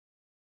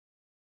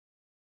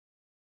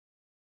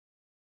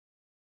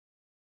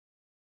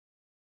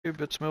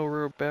It's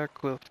Milrow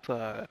back with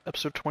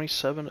episode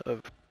 27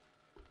 of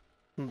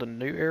the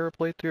New Era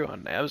playthrough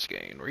on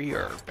Navsgain. We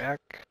are back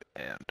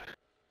and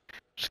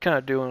just kind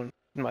of doing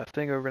my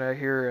thing overnight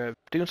here,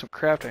 doing some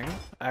crafting.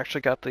 I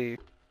actually got the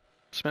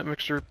cement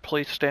mixer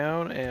placed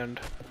down and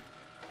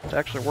it's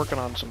actually working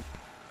on some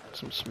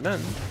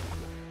cement.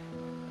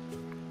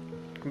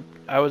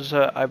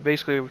 I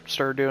basically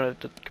started doing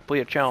it to complete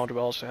a challenge, but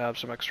also have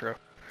some extra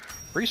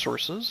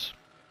resources.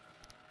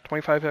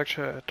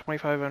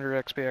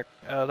 2,500 XP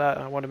out of that.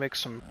 I want to make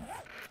some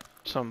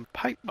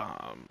pipe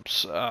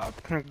bombs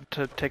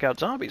to take out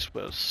zombies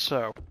with.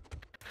 So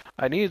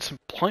I needed some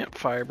plant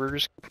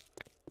fibers.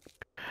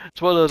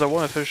 As well as I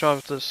want to finish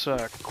off this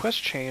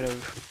quest chain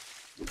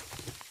of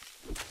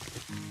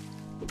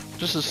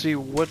just to see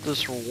what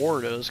this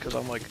reward is, because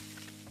I'm like,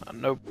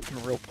 no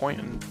real point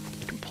in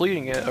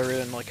completing it or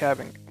in like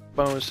having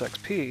bonus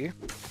XP.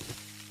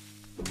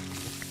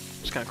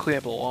 Just kind of clean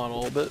up the lawn a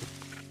little bit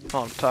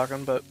while I'm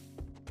talking, but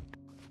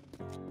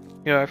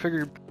yeah, I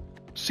figured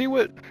see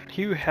what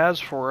Hugh has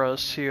for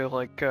us here,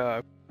 like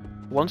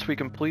once we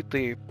complete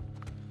the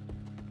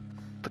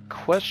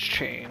quest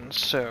chain.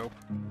 So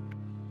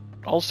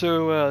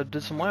also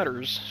did some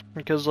ladders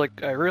because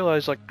like I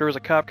realized like there was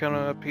a cop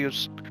coming up. He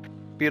was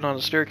being on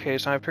the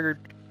staircase, and I figured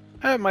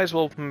I might as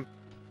well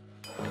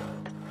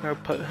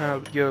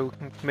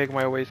make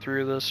my way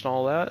through this and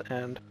all that.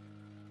 And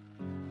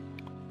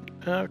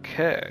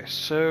okay,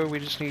 so we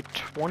just need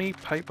 20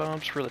 pipe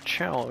bombs for the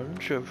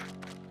challenge of.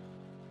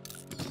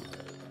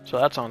 So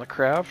that's on the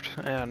craft,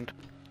 and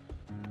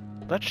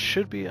that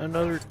should be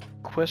another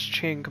quest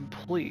chain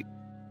complete.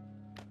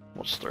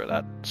 Let's throw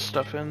that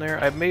stuff in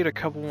there. I made a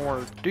couple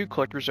more dew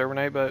collectors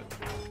overnight, but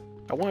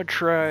I want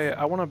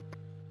to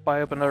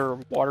buy up another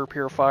water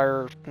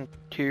purifier.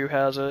 Q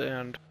has it,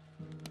 and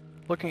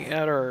looking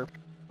at our,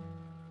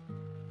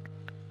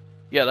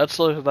 yeah, that's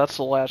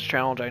the last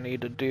challenge I need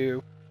to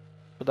do.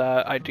 For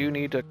that, I do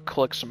need to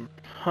collect some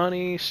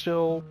honey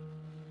still.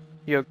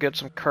 Get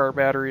some car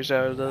batteries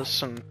out of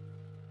this, and I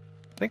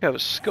think I have a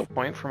skill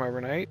point from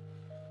overnight.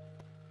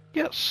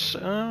 Yes,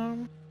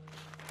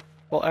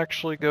 we'll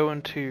actually go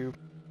into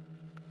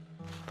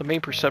the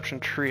main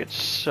perception tree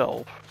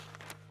itself.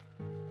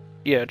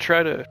 Yeah,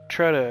 try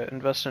to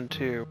invest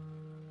into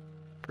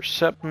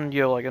perception,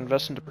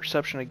 invest into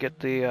perception to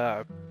get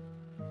the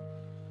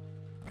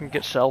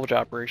get salvage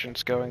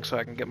operations going so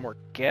I can get more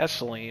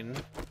gasoline.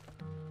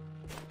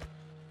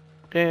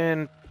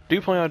 And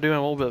do plan on doing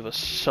a little bit of a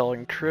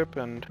selling trip,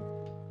 and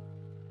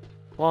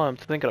while I'm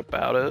thinking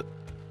about it,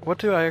 what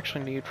do I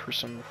actually need for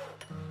some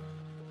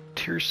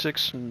tier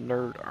 6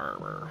 nerd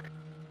armor?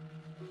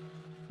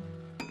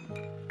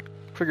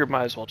 Figured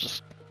might as well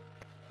just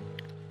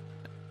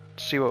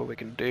see what we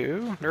can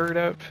do. Nerd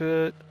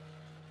outfit.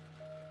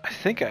 I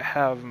think I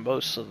have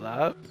most of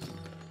that.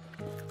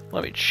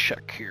 Let me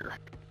check here.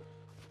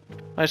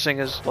 Nice thing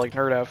is, like,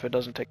 nerd outfit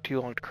doesn't take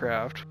too long to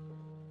craft.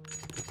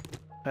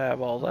 I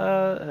have all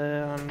that,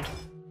 and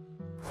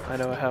I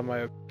know I have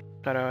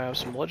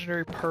some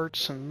legendary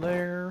parts in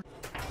there.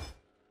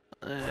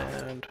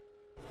 And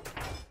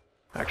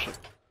actually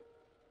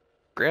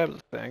grab the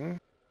thing.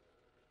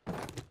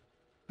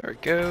 There we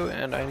go,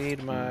 and I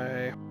need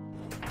my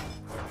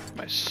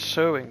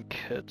sewing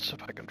kits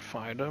if I can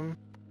find them.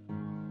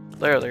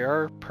 There they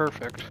are,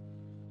 perfect.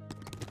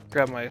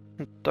 Grab my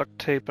duct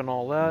tape and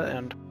all that,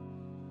 and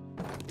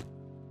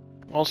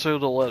also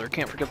the leather,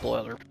 can't forget the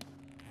leather.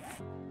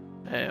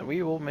 And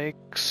we will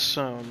make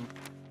some,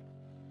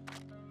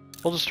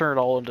 we'll just turn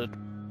it all into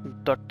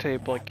duct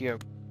tape, like,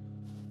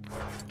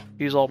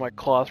 use all my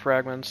cloth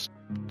fragments.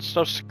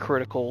 Stuff's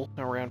critical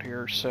around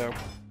here, so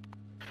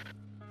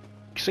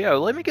yeah,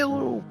 let me get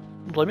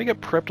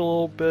prepped a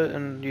little bit,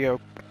 and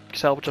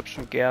salvage up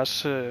some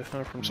gas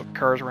from some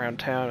cars around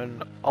town,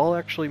 and I'll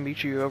actually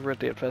meet you over at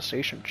the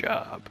infestation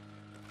job.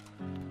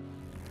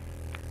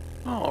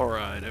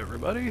 Alright,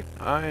 everybody,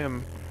 I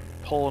am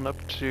pulling up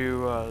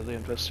to the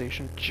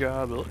infestation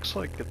job. It looks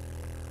like it's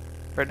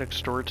right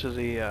next door to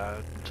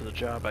the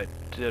job I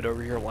did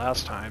over here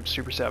last time,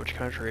 Super Savage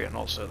Country, and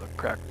also the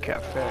Crack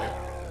Cafe.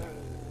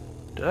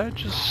 Did I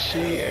just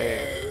see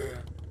a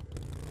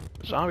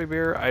zombie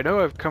bear? I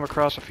know I've come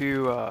across a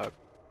few what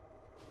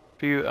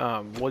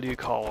do you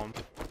call them?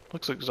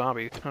 Looks like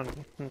zombie. A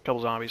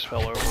couple zombies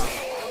fell over.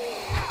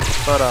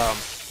 But what I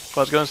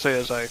was gonna say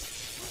is I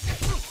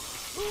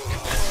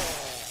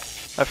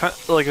found,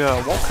 like,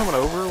 while coming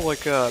over,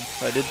 like, I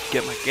did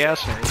get my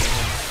gas and everything.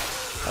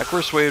 I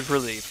first waited for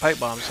the pipe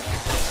bombs to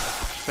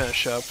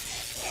finish up.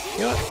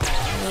 You know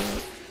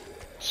what?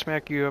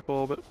 Smack you up a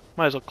little bit.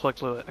 Might as well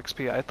collect a little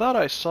XP. I thought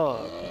I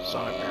saw a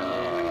zombie bear.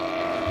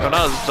 No,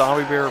 not a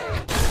zombie bear in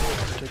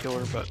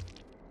particular, but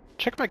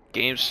check my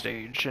game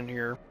stage in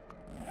here.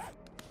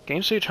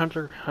 Game stage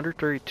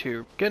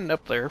 132. Getting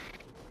up there.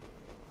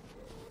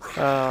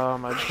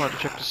 I just wanted to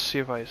check to see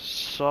if I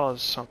saw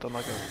something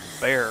like a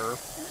bear.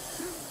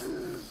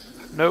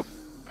 Nope.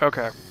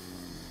 Okay.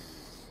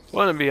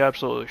 Wanted to be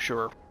absolutely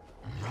sure.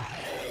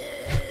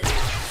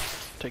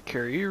 Take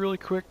care of you really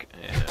quick,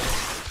 and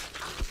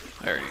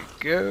there you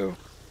go.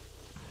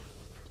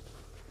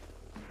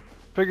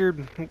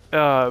 Figured,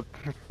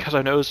 because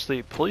I noticed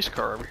the police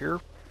car over here.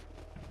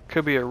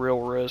 Could be a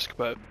real risk,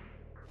 but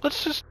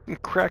let's just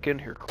crack in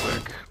here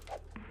quick.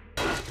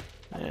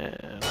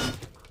 And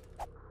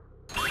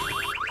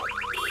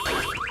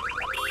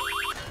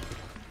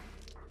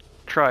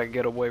try and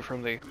get away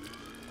from the...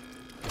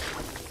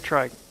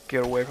 Try and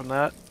get away from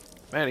that.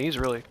 Man, he's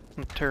really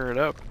tearing it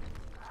up.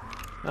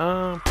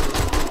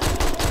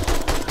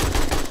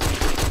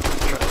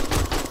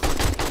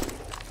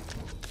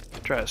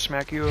 Try to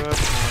smack you up, and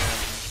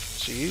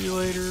see you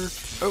later.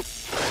 Oh!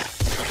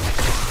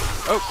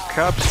 Oh,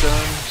 cop's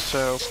done,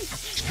 so...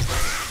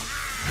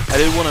 I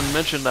did want to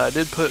mention that I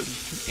did put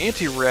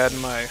anti-rad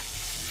in my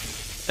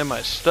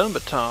stun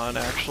baton,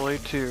 actually,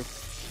 too.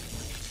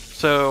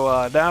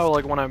 So, now,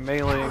 like, when I'm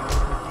meleeing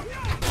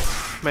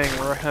rads,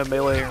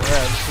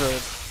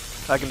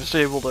 I can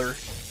disable their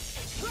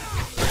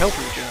health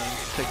regen.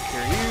 Take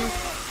care of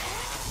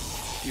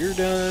you. You're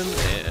done,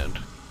 and...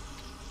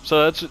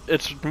 So it's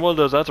one of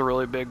those, that's a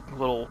really big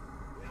little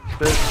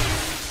bit.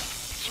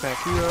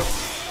 Smack you up.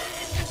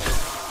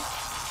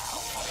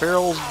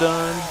 Barrel's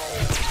done.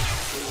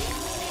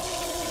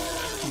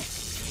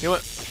 You know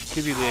what?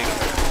 Give you the egg.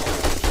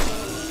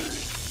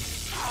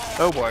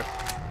 Oh boy.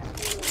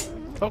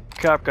 Oh,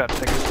 cop got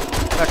taken.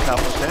 That cop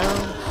was down.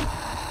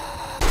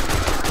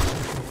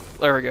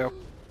 There we go.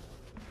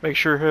 Make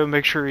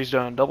sure he's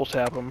done. Double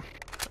tap him.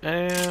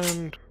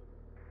 And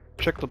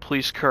check the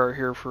police car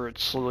here for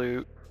its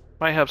loot.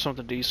 Might have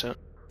something decent.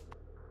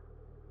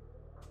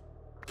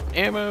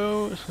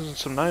 Ammo,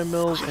 some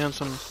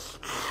 9mm,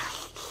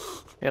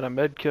 and a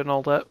med kit and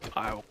all that.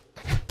 I will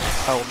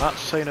not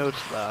say no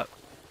to that.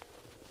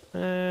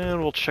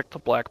 And we'll check the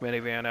black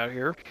minivan out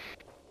here.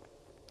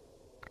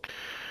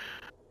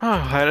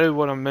 I did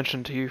want to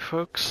mention to you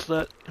folks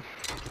that,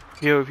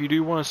 you know, if you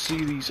do want to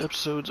see these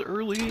episodes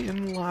early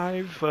and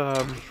live, you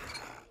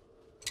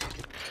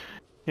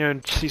know,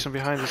 and see some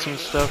behind the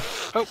scenes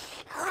stuff. Oh!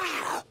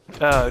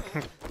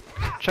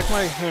 Check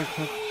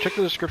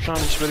the description on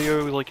this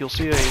video, like you'll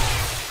see a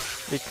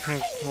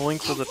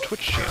link to the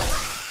Twitch channel.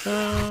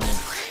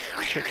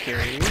 Check here.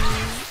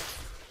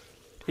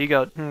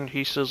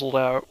 He sizzled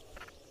out.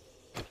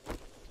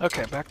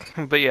 Okay,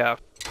 but yeah,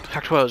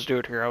 back to what I was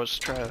doing here. I was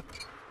trying to,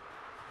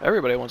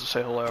 everybody wants to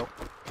say hello.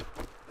 I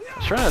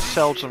was trying to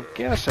salvage some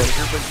gas out of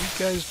here, but you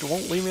guys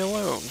won't leave me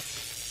alone.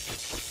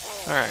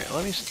 Alright,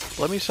 let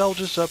me salvage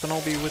this up and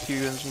I'll be with you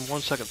in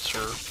 1 second,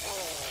 sir.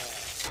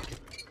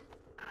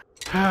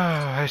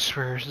 I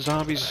swear,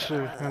 zombies,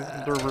 they're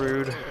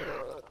rude.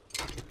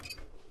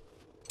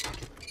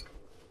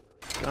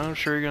 I'm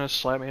sure you're gonna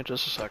slap me in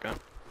just a second.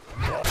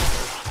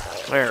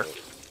 There.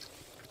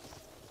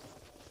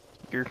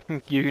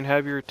 You can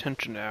have your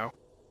attention now.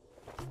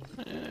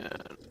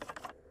 And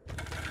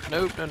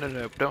nope,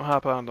 no. Don't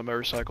hop on the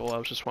motorcycle. I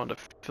was just wanting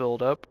to fill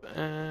it up.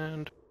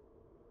 And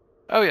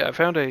oh yeah, I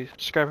found a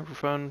scrapping for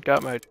fun.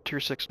 Got my tier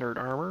 6 nerd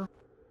armor.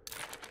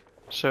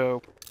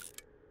 So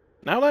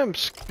now that I'm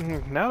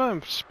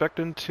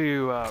spec'd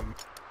to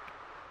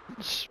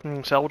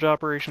salvage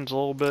operations a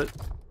little bit,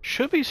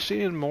 should be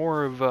seeing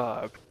more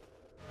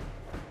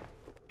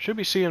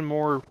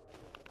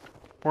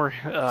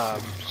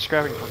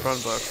scrapping for fun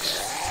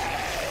books.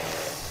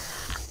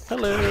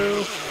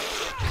 Hello.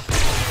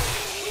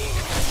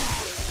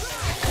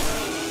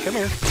 Come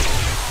here.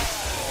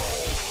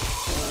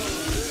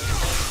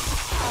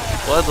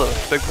 Well, the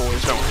big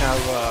boys don't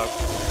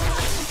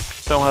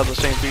have the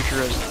same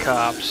feature as the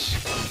cops,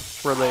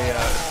 where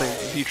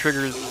if you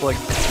trigger, like,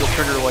 you'll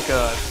trigger like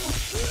a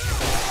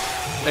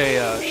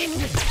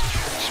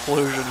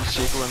explosion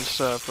sequence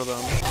for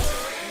them.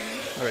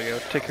 There we go.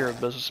 Take care of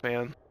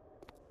businessman.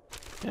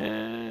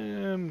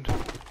 And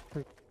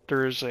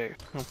there's a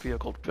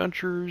vehicle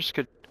adventures.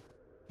 Could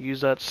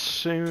use that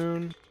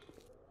soon.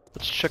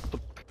 Let's check the.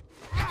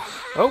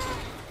 Oh,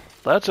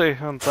 that's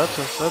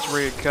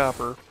rated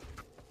copper.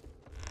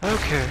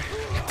 Okay.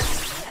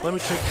 Let me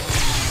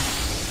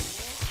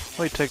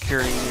take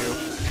care of you.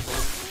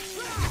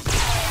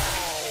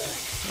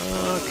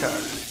 Okay.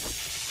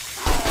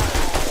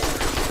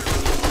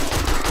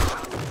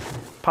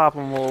 Pop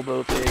him a little bit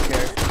with the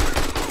AK.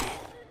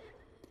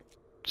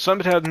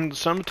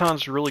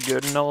 Sometimes really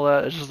good and all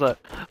that. It's just that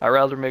I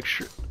rather make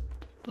sure.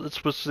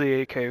 That's what's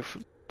the AK.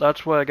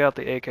 That's what I got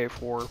the AK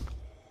for.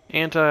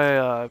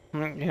 Anti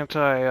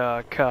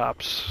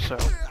cops. So,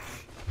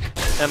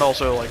 and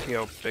also like, you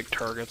know, big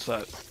targets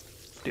that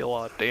deal a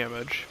lot of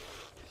damage.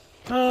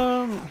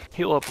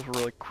 Heal up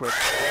really quick.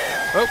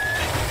 Oh,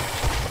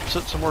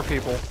 upset some more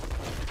people.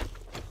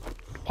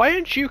 Why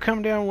didn't you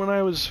come down when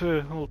I was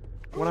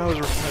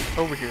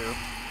over here?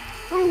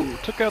 Ooh,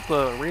 took out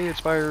the radiant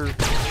spire.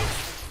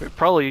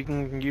 Probably you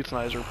can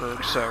euthanize her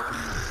perk, so.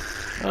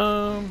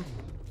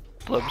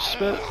 Blood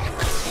spit.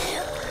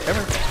 Come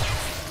here.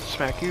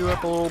 Smack you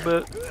up a little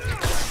bit.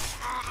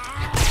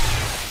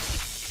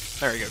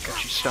 There we go,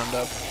 got you stunned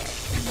up.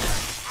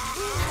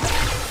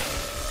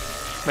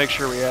 Make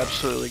sure we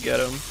absolutely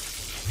get him.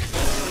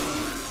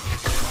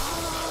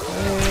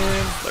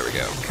 And there we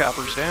go,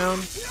 copper's down.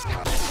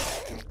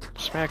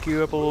 Smack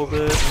you up a little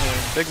bit, and then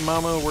Big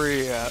Mama, where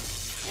you at?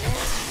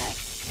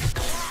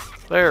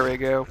 There we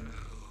go.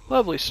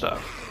 Lovely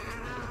stuff.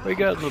 What you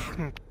got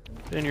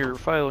in your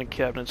filing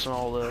cabinets and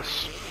all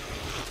this?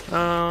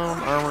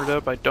 Armored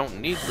up, I don't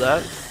need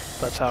that.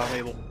 That's how I'm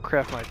able to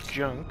craft my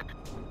junk.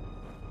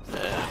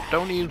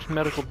 Don't need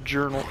medical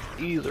journal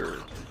either.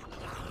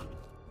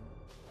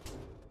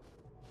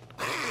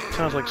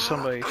 Sounds like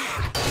somebody...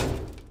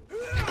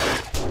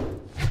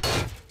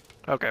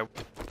 Okay,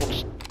 we'll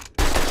just...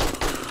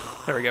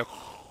 There we go.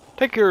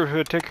 Take care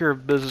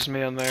of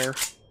businessman there.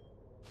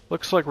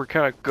 Looks like we're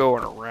kind of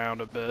going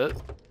around a bit.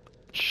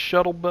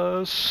 Shuttle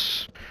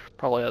bus.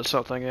 Probably has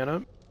something in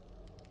it.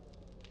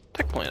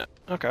 Tech planet.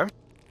 Okay.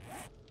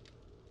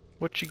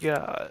 What you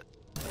got?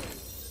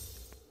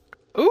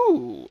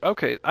 Ooh!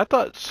 Okay, I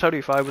thought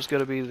 75 was going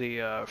to be the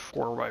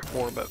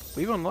 4x4, but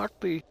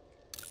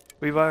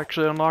we've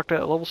actually unlocked it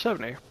at level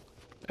 70.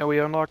 And we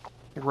unlocked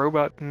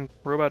Robot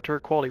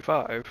Turret Quality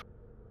 5.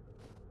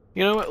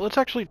 You know what, let's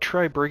actually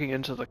try breaking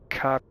into the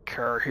cop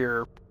car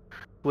here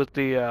with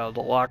the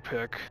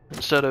lockpick,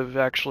 instead of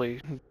actually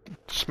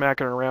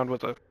smacking around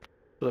with a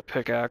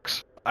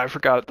pickaxe. I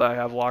forgot that I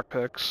have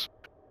lockpicks.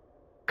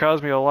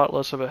 Caused me a lot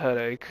less of a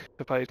headache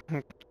if I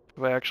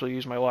actually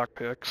use my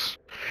lockpicks.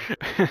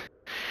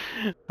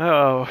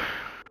 Oh.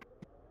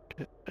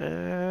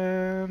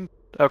 And...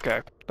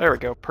 okay, there we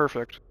go,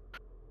 perfect.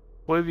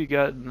 What have you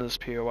got in this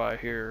POI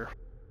here?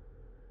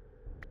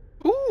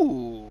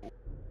 Ooh!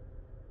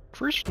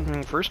 First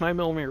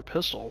 9mm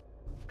pistol.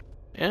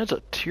 And it's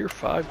a tier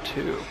 5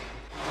 too.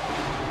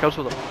 Comes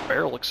with a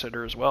barrel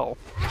extender as well.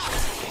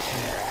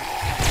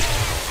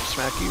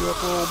 Smack you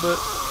up a little bit.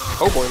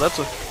 Oh boy, that's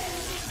a...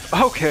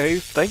 okay,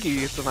 thank you,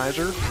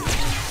 Euthanizer.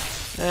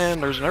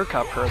 And there's an air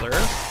cop car there.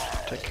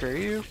 Take care of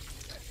you.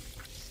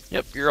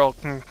 Yep, you're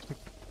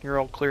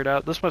all cleared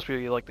out. This must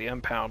be like the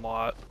impound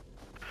lot.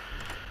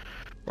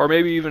 Or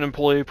maybe even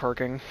employee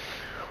parking.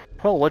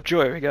 Well, what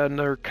joy, we got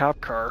another cop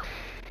car.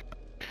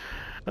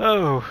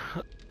 Oh,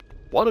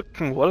 what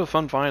a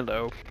fun find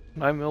though.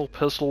 9mm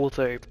pistol with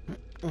a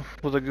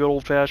good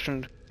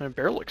old-fashioned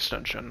barrel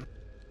extension.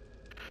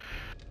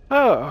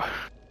 Oh,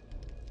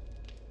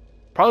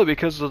 probably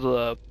because of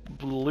the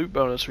loot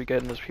bonus we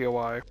get in this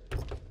POI.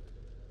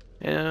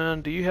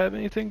 And do you have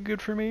anything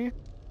good for me?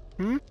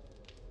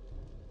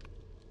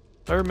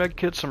 Other med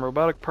kits, some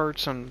robotic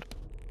parts, and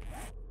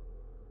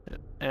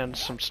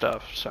some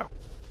stuff. So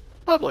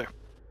lovely,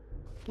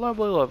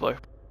 lovely, lovely.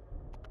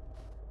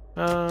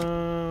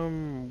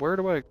 Where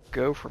do I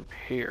go from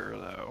here,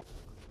 though?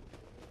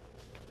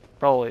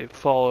 Probably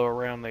follow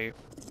around the...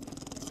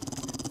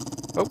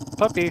 oh,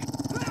 puppy!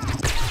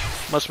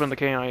 Must have been the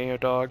canine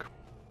dog.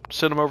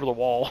 Send him over the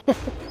wall.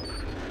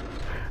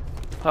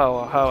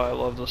 Oh, how I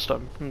love this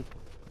stuff.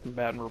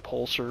 Bad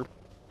repulsor.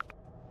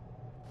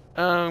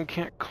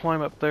 Can't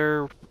climb up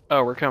there.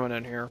 Oh, we're coming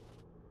in here.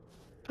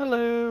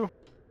 Hello!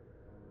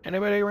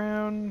 Anybody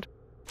around?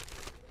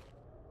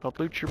 I'll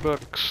loot your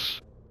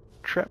books.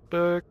 Trap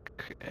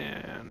book,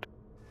 and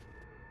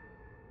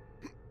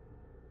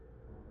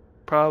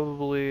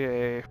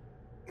probably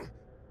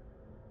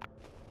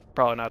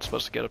not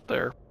supposed to get up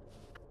there,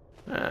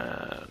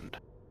 and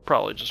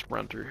probably just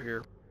run through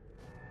here.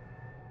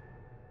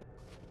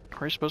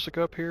 Are you supposed to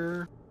go up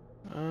here?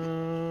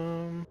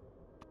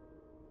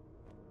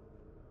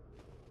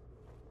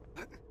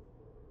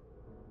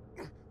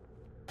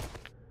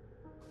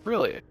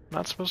 Really?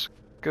 Not supposed to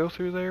go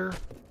through there?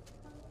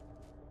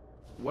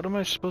 What am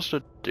I supposed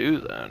to do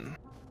then?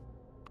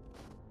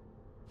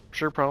 I'm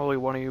sure probably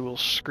one of you will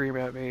scream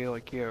at me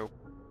like, yo.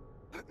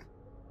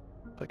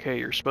 Like, hey,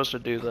 you're supposed to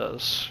do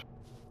this.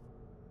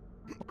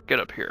 Get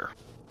up here.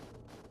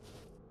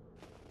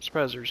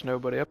 Surprised there's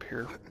nobody up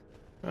here.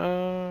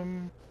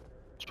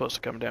 Supposed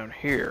to come down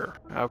here.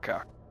 Okay.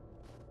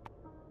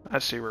 I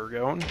see where we're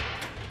going.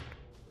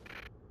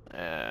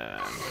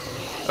 And...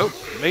 oh,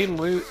 main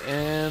loot,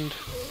 and...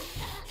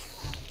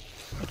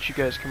 let you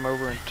guys come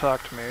over and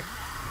talk to me.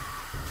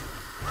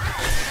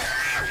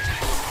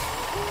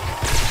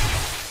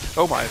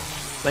 Oh my.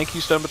 Thank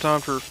you, Stun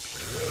Baton,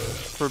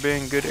 for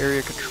being good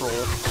area control.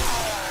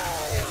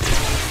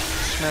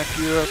 Smack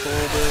you up a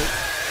little bit.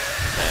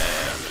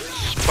 And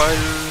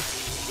spider.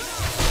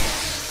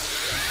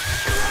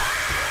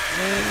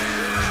 And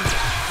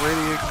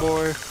radiate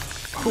boy.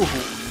 Ooh.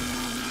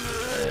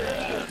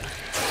 And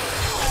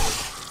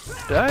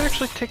did I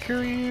actually take care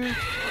of you?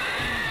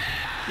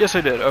 Yes,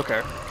 I did.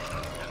 Okay.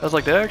 I was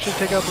like, did I actually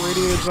take out the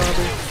radiated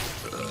zombie?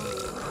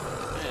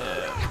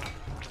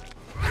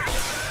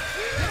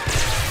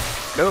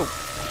 Go!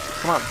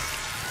 Come on.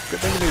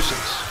 Good thing a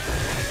nuisance.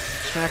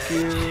 Smack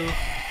you.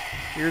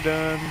 You're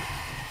done.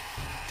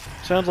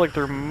 Sounds like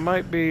there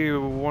might be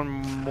one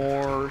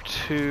more or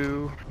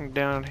two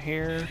down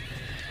here.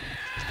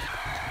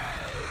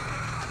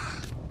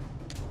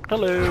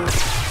 Hello.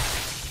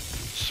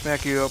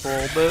 Smack you up a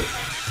little bit.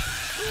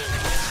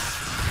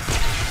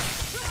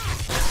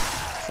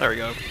 There we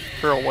go.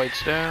 Barrel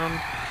white's down.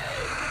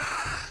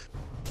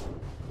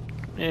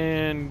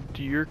 And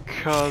you're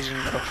causing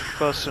a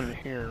fuss in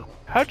here.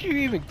 How'd you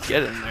even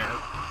get in there?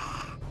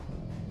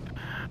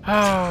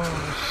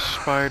 Oh,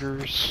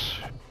 spiders.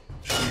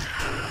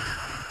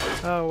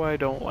 Oh, I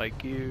don't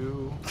like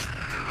you.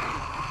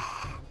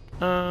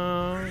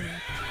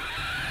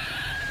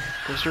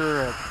 Is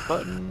there a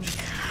button?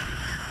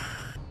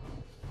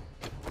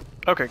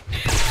 Okay,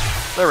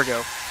 there we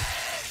go.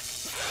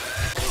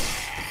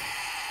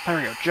 There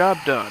we go, job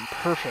done.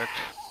 Perfect.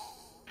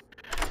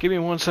 Give me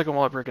 1 second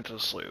while I break into the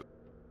sloop.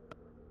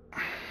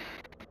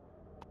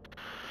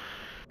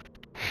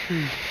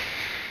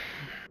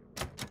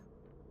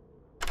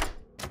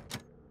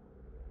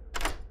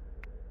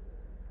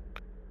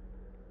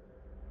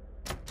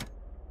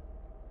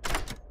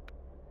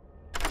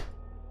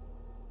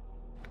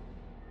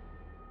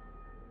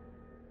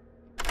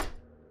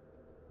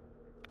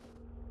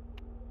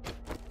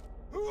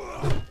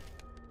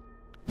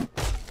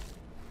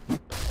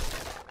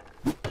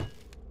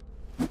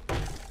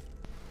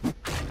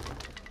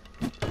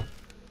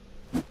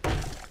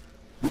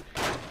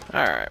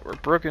 Alright, we're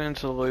broken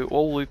into the loot.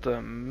 We'll loot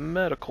the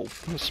medical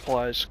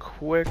supplies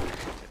quick.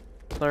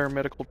 Their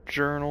medical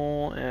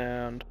journal,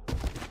 and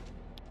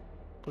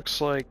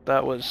looks like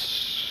that was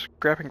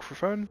scrapping for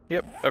fun.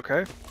 Yep,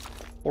 okay.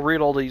 We'll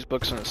read all these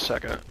books in a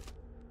second.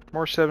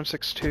 More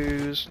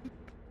 7.62s.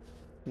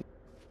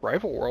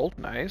 Rival World,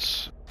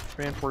 nice.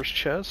 Reinforced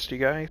chest, you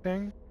got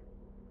anything?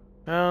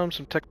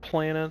 Some tech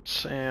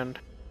planets and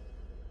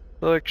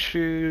like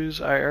shoes.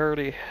 I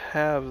already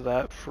have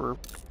that for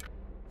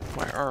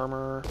my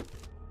armor.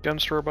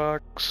 Gunstore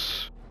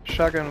box,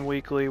 shotgun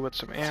weekly with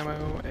some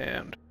ammo,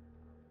 and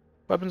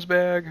weapons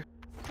bag,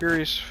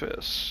 Furious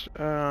Fist.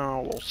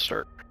 We'll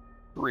start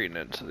reading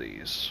into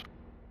these.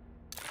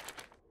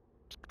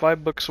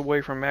 5 books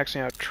away from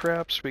maxing out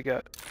traps. We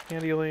got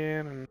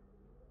Candyland and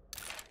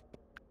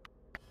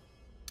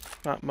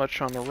not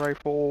much on the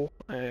rifle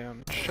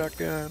and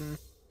shotgun.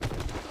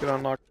 Could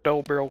unlock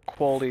double barrel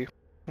quality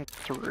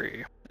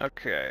 3.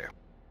 Okay.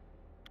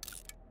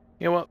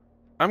 You know what?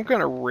 I'm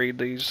gonna raid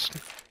these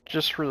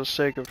just for the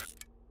sake of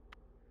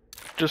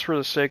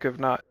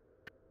not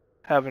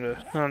having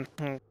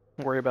to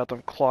worry about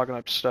them clogging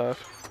up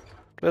stuff.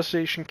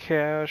 Investigation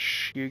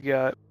cache, you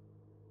got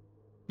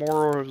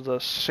more of the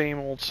same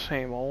old,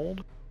 same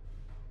old.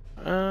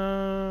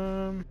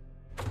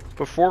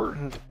 Before,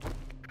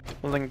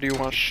 one thing I do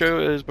want to show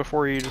is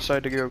before you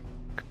decide to go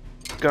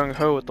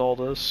gung-ho with all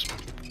this,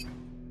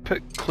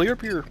 clear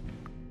up your...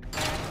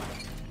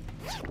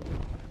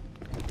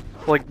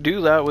 Like, do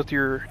that with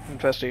your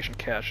infestation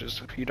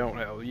caches if you don't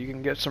know. You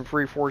can get some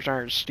free forged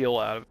iron steel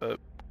out of it.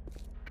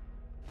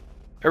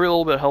 Every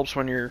little bit helps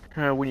when you're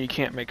when you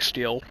can't make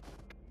steel.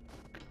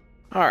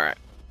 Alright.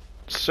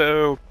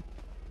 So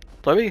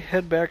let me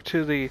head back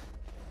to the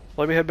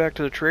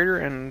trader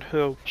and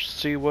he'll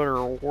see what our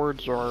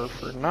rewards are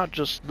for not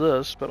just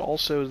this, but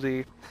also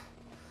the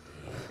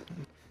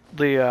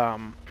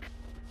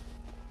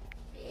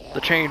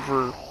chain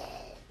for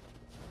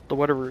the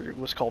whatever it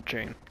was called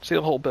chain. See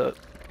the whole bit.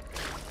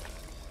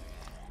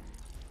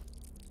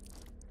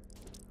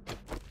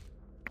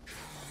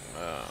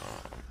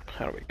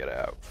 How do we get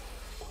out?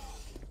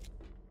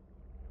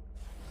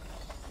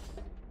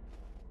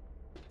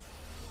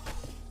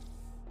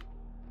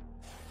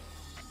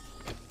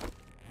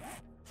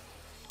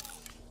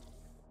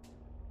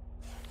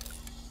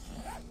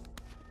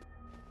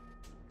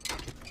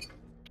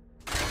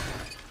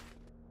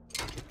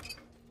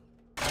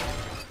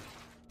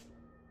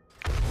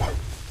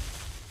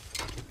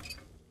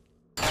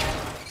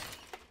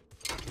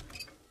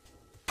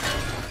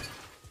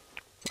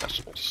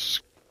 We'll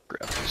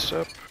scrap this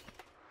up.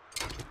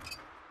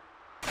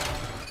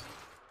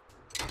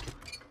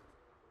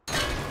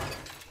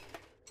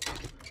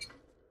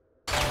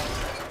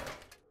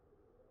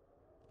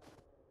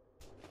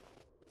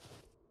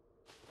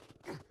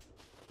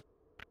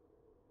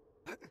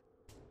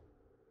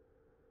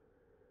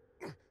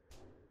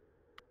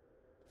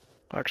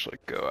 Actually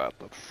go out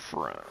the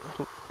front.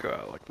 Go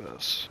out like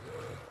this.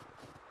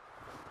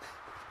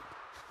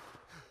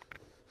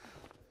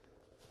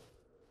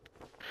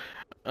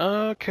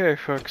 Okay,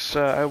 folks,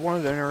 I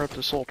wanted to interrupt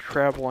this whole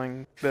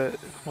traveling bit.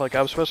 Like,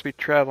 I was supposed to be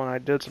traveling, I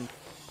did some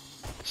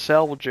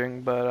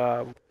salvaging,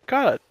 but,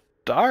 got a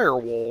dire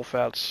wolf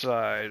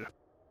outside.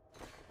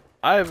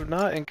 I have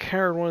not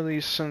encountered one of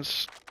these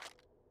since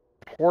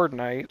Horde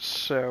Night,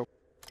 so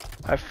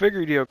I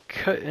figured,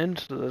 cut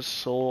into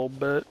this a little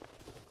bit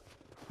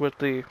with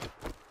the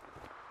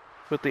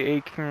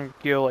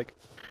AK, like,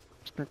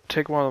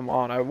 take one of them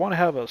on. I want to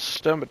have a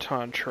stun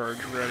baton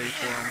charge ready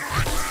for him.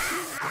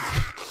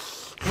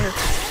 Here.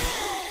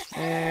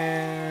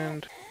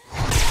 And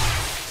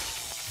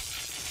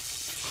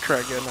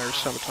try to get another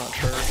stun baton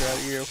charge out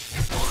of you.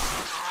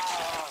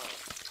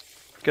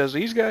 Because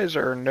these guys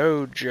are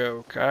no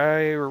joke.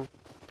 I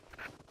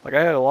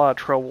had a lot of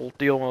trouble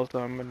dealing with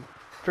them, and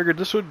figured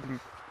this would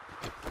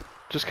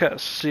just kind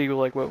of see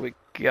like what we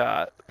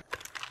got.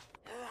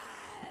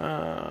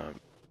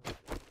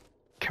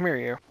 Come here,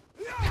 you.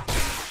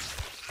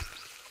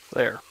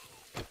 There.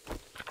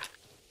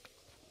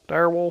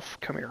 Direwolf,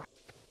 come here.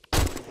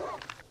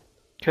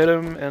 Hit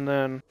him, and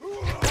then...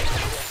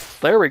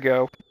 There we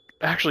go.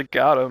 Actually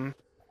got him.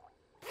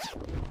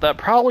 That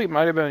probably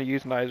might have been a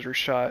euthanizer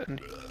shot. And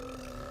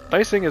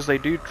nice thing is they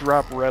do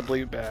drop red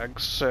loot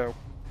bags, so...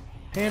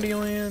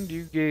 Handyland,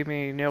 you gave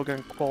me nail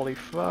gun quality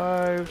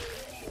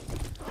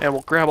 5. And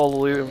we'll grab all the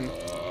loot and...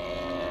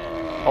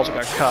 Also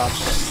got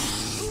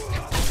cops.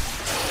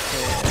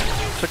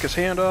 And took his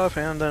hand off,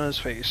 and then his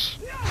face.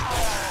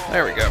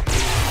 There we go.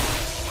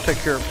 Take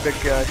care of big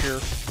guy here.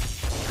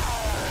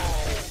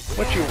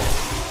 What you want?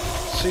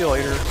 See you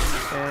later.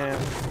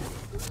 And...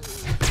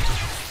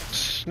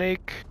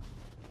 Snake.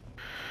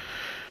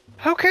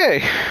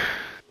 Okay.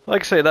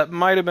 Like I say, that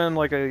might have been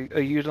like a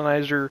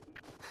euthanizer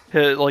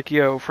hit, like,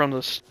 you know, on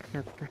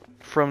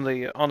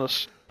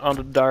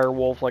the dire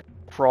wolf, like,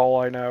 for all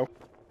I know.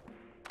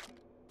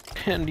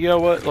 And you know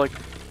what, like,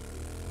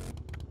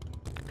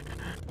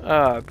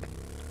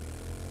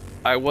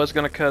 I was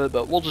gonna cut it,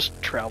 but we'll just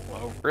travel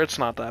over. It's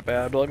not that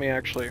bad. But let me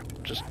actually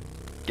just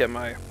get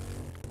my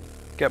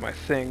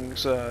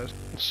things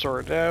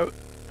sorted out.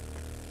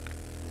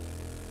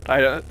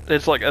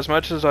 It's like, as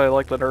much as I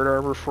like the Nerd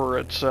Armor for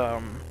its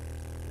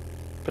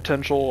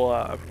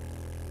potential,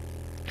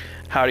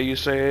 how do you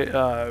say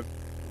it?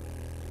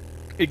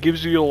 It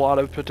gives you a lot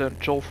of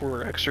potential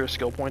for extra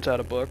skill points out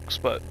of books,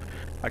 but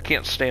I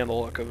can't stand the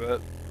look of it.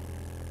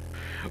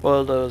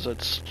 Well, it does.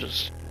 It's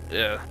just,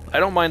 yeah. I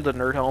don't mind the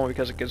Nerd Helmet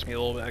because it gives me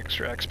a little bit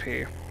extra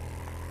XP.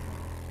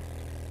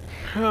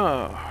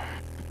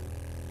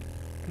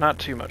 Not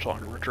too much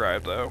longer of a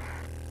drive, though.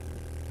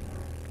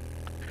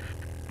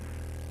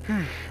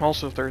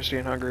 Also thirsty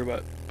and hungry,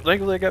 but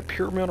thankfully I got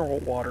pure mineral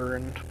water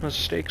and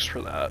steaks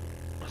for that.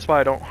 That's why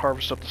I don't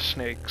harvest up the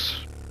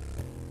snakes.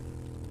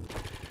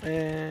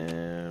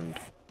 And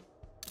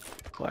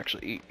we'll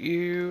actually eat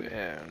you,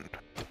 and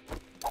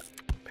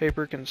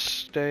paper can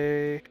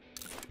stay.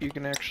 You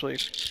can actually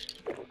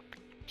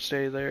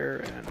stay there,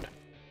 and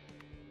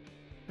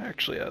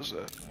actually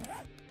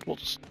we'll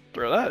just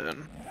throw that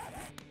in.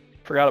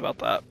 Forgot about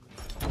that.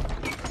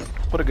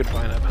 What a good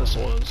find that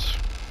pistol is.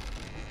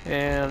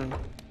 And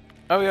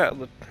oh yeah,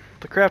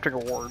 the crafting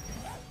award.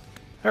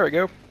 There we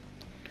go.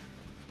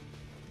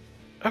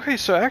 Okay,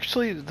 so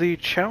actually the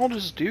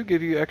challenges do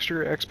give you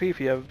extra XP if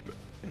you have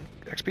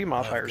XP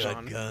modifiers on.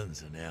 I've got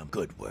guns and ammo.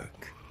 Good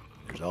work.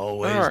 There's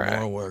always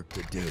more work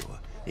to do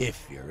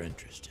if you're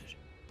interested.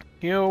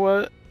 You know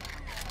what?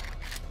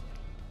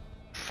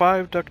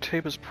 5 duct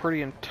tape is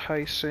pretty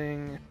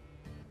enticing.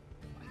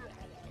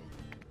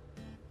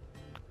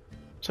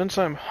 Since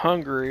I'm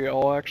hungry,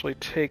 I'll actually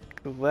take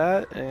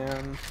that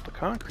and the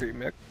concrete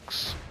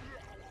mix.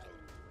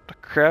 The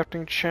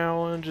crafting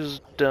challenge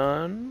is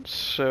done,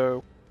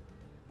 so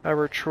I have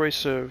a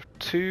choice of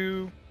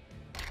two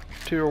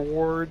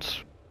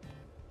awards,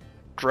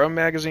 drum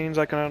magazines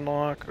I can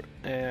unlock,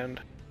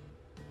 and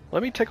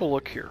let me take a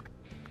look here.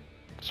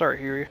 Sorry,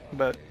 Huey,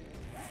 but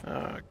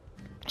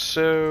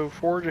so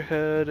forge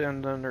ahead,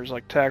 and then there's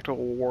like tactical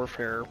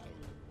warfare.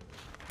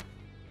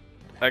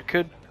 I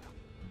could,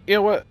 you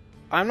know what?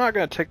 I'm not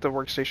gonna take the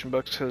workstation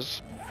books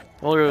because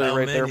I'm literally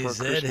right there for a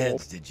crucible.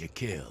 Did you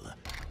kill?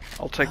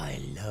 I'll take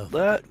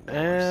that,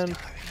 and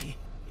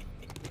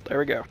there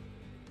we go.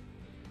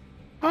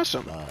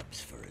 Awesome.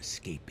 Bob's for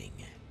escaping.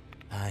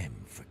 I'm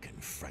for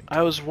confronting.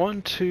 I was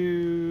one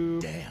to.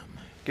 Damn.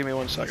 Give me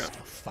 1 second. Waste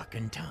of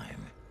fucking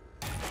time.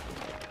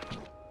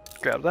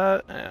 Grab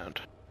that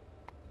and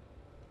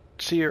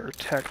see your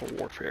tactical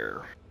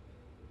warfare.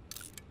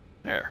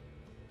 There.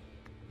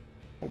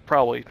 We'll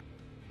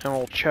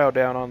chow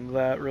down on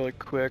that really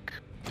quick.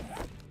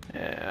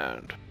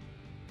 And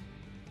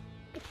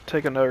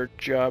take another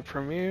job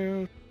from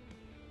you.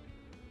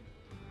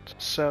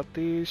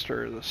 Southeast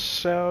or the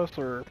south,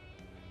 or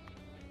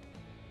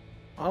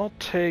I'll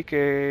take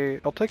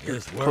your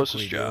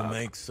closest job.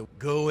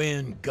 Go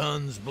in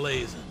guns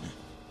blazing.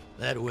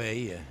 That way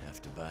you have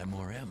to buy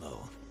more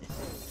ammo.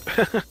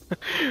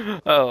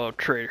 Oh,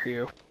 traitor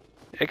you.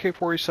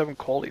 AK-47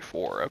 quality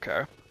 4,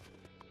 okay.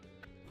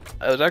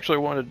 I was actually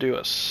wanting to do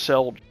a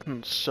sell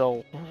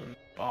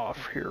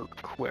off here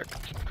quick.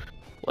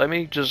 Let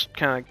me just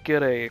kind of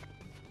get a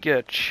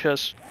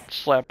chest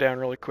slapped down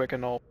really quick,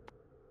 and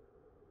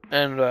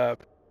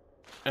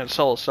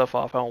sell the stuff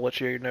off. I'll let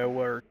you know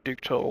what our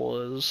Duke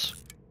total is.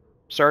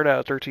 Start out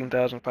at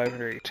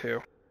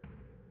 13,582.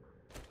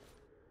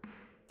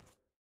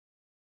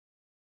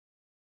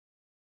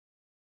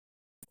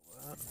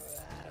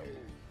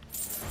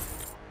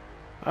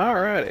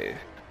 Alrighty.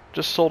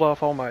 Just sold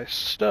off all my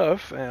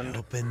stuff, and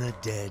helping the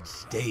dead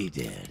stay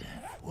dead.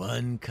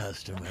 One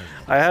customer.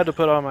 I had to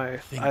put on my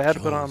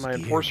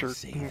enforcer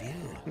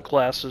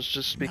glasses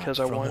just because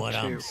I wanted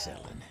to.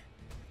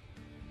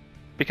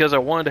 Because I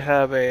wanted to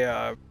have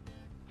a.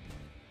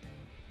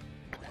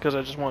 Because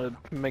I just wanted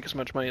to make as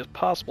much money as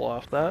possible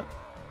off that.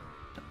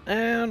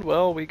 And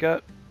well, we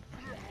got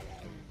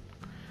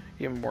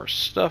even more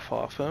stuff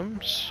off him.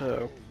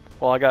 So,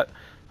 well,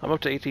 I'm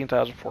up to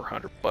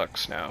 18,400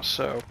 bucks now.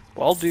 So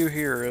what I'll do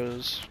here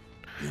is,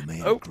 you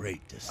made a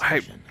great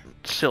decision.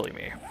 Silly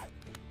me.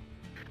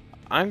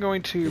 I'm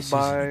going to this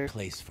buy... isn't a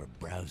place for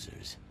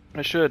browsers.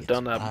 I should have It's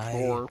done that buy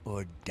before.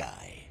 or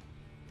die.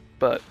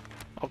 But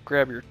I'll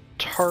grab your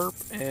tarp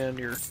and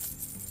your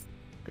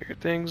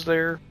things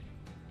there.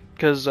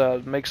 Because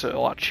it makes it a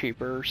lot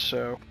cheaper,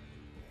 so...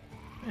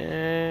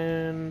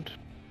 And...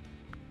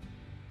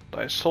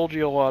 I sold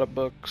you a lot of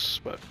books,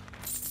 but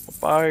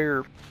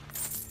I'll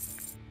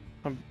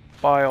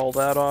buy all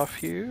that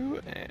off you,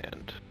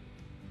 and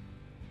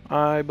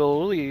I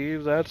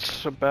believe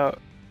that's about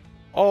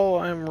all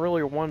I'm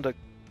really wanting to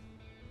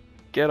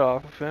get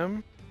off of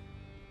him.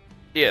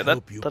 Yeah,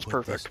 that's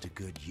perfect. This to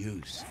good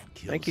use.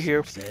 Thank you,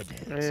 Hugh.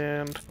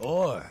 And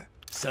or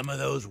some of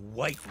those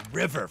White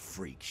River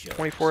freak shows.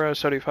 24 out of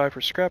 75 for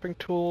scrapping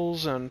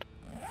tools, and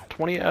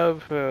 21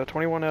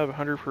 out of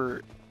 100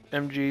 for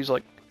MGs.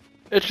 Like,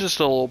 it's just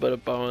a little bit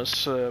of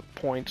bonus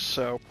points.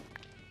 So,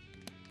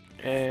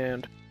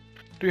 and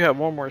do have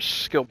one more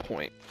skill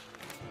point.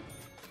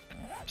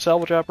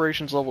 Salvage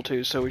operations level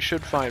 2, so we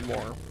should find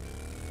more.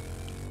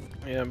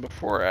 And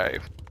before I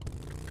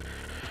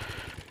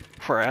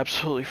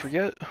absolutely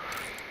forget,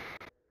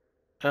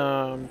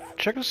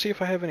 check to see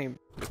if I have any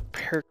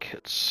repair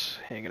kits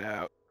hanging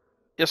out.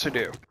 Yes, I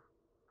do.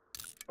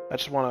 I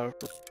just want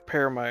to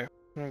repair my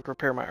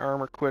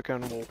armor quick,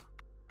 and we'll.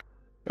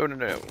 Oh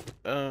no.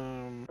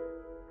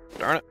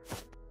 Darn it.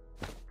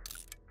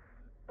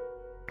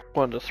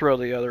 Wanted to throw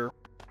the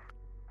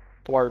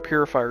water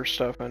purifier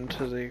stuff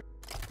into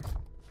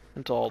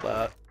all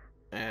that,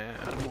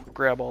 and we'll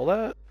grab all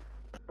that.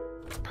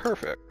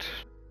 Perfect.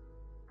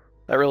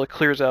 That really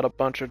clears out a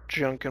bunch of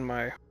junk in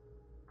my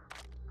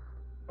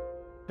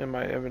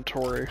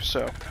inventory,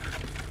 so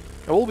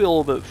I will be a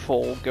little bit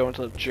full going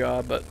to the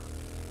job, but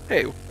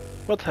hey,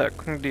 what the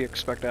heck do you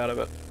expect out of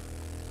it?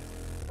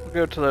 We'll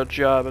go to the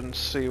job and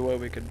see what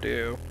we can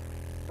do.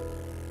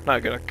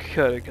 Not gonna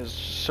cut it because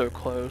it's so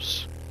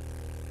close.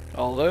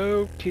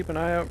 Although, keep an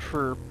eye out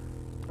for...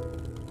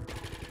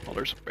 Oh,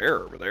 there's a bear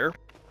over there.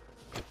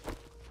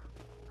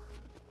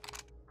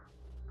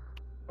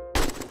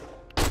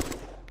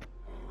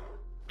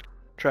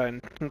 Try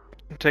and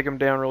take him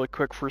down really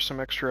quick for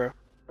some extra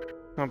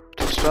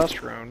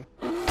testosterone.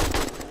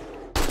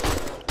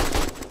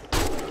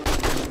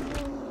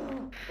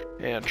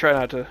 And try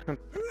not to do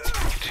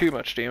too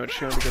much damage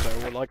to him because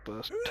I would like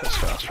the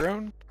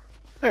testosterone.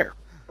 There.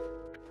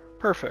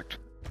 Perfect.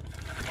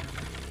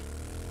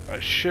 I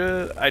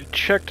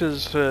checked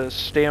his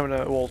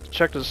stamina, well,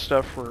 checked his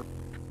stuff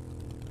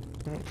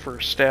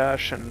for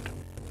stash, and...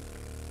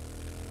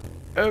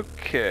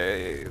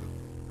 Okay.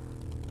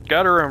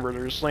 Gotta remember,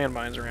 there's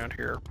landmines around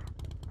here.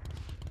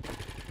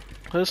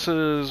 This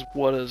is,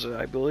 what is it,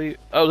 I believe?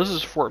 Oh, this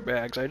is 4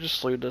 bags. I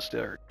just looted this the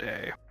other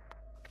day.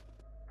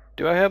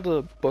 Do I have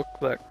the book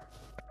that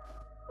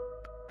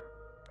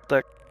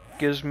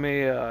gives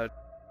me,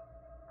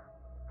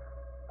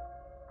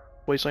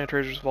 Wasteland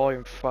Treasures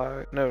Volume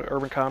 5? No,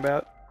 Urban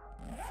Combat?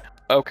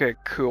 Okay,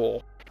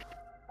 cool.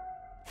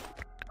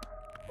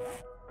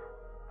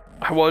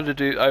 I wanted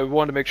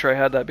to make sure I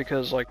had that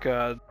because, like,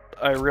 I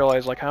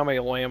realized, like, how many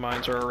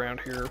landmines are around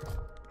here.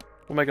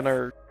 We'll make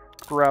another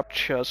drop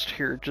chest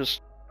here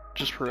just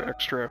for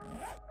extra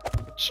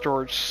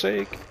storage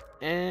sake,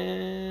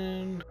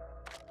 and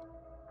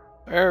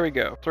there we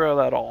go. Throw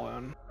that all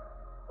in.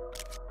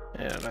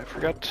 And I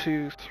forgot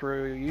to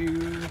throw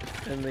you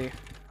in the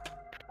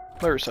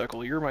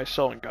motorcycle. You're my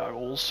selling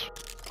goggles.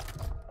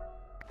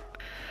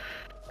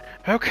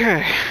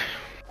 Okay.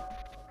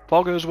 If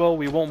all goes well,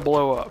 we won't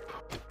blow up.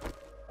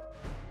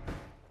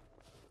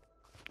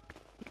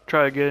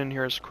 Try to get in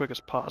here as quick as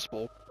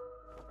possible.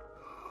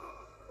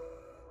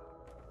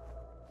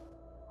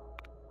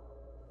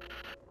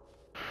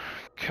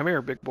 Come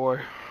here, big boy.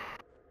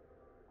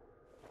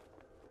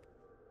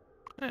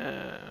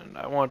 And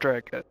I want to try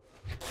to get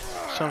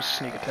some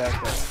sneak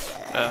attack, but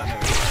no.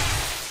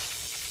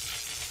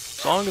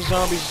 As long as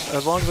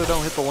I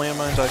don't hit the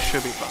landmines, I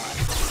should be fine.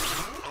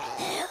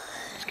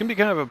 This can be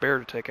kind of a bear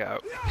to take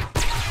out.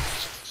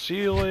 See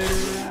you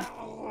later.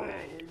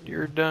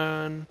 You're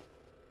done.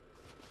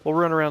 We'll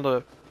run around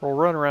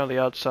the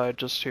outside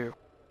just to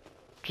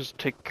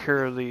take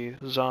care of the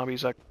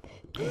zombies that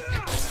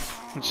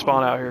can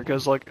spawn out here,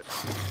 because like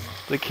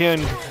they can.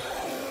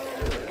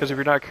 Because if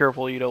you're not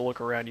careful, you don't look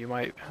around, you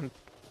might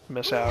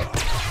miss out.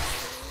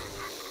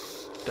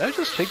 Did I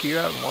just take you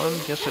out in one?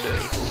 Yes, I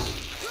did.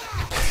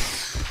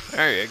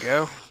 There you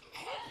go.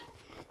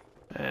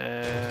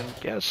 And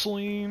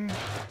gasoline.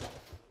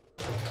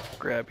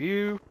 Grab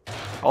you.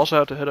 Also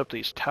have to hit up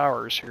these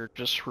towers here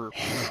just for...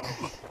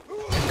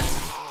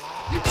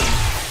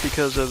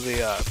 because of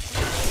the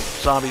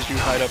zombies do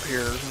hide up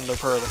here in the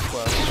part of the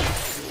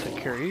quest. Take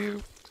care of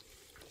you.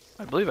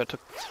 I believe I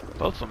took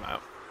both of them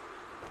out.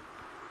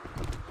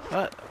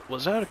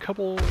 Was that a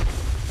couple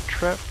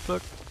trap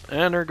book?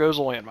 And there goes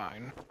a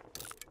landmine.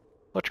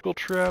 Electrical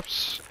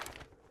traps.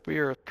 We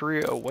are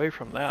 3 away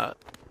from that.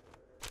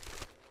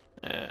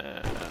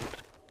 And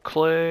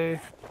clay.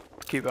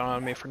 Keep it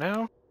on me for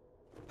now.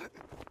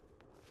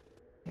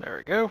 There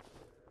we go.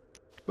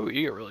 Ooh,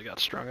 you really got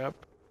strung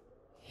up.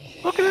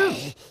 Look at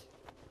him!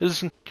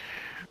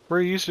 where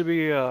he used to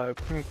be,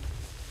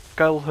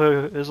 guy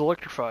is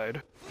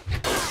electrified.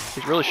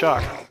 He's really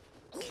shocked,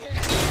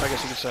 I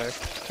guess you could say.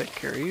 Take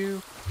care of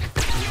you.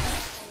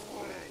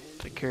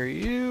 Take care of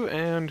you,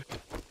 and...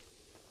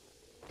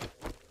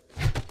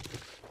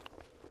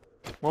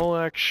 well,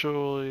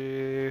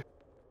 actually...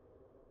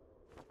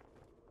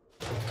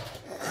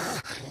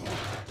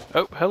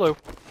 oh, hello.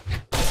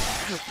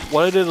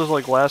 What I did was,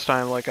 like, last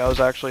time, like, I was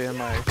actually in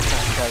my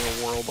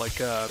casual world, like,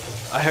 I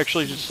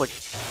actually just, like,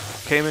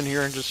 came in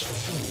here and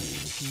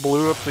just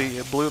blew up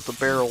the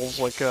barrels,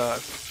 like,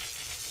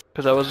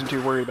 because I wasn't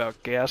too worried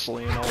about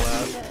gasoline and all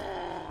that.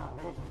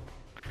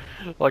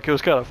 Like, it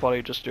was kind of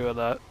funny just doing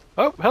that.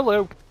 Oh,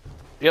 hello!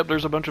 Yep,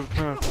 there's a bunch of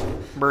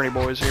Bernie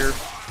boys here.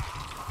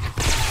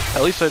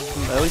 At least they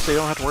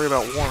don't have to worry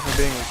about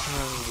being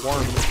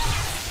warm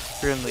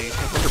here in the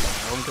winter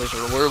biome because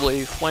they're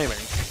literally flaming.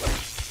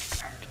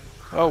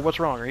 Oh, what's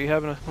wrong? Are you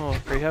having a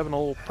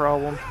little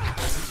problem?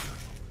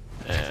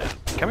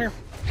 Come here.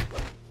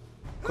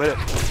 Quit it.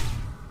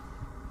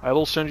 I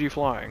will send you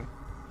flying.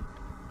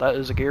 That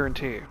is a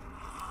guarantee.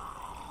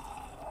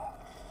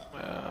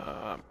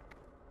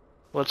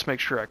 Let's make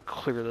sure I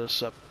clear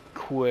this up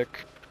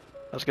quick.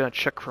 I was gonna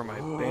check for my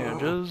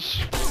bandages.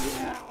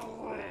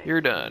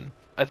 You're done.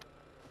 I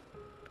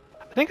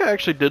think I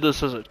actually did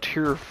this as a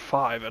tier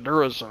 5, and there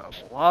was a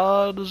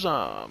lot of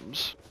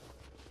zombs.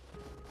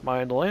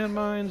 Mind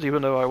landmines,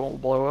 even though I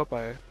won't blow up,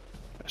 I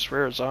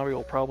swear a zombie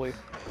will probably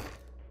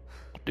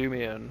do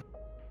me in.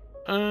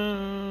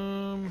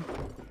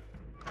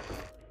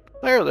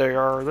 There they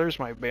are, there's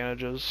my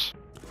bandages.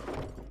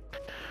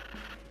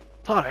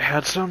 Thought I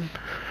had some.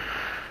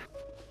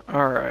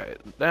 Alright,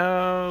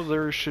 now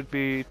there should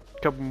be a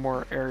couple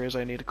more areas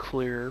I need to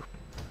clear.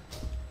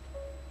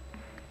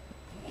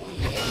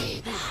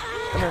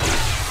 Come here.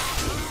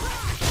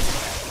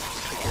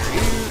 Take care of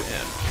you,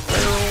 and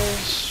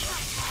barrels.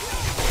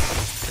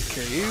 Take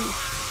care of you.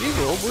 You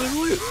will blue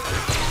loot.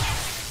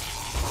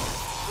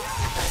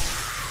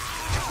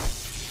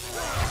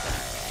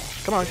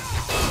 Come on,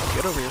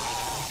 get over here.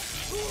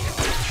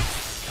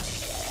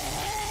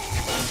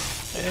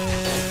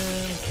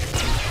 And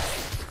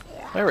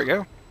there we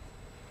go.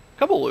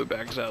 Couple loot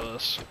bags out of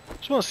this.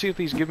 Just want to see if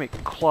these give me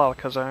cloth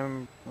because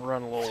I'm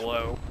running a little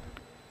low.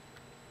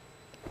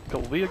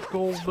 Couple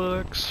vehicle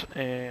books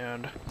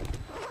and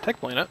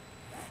tech planet.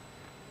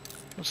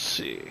 Let's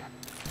see.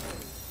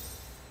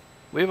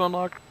 We've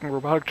unlocked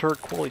robotic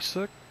turret quality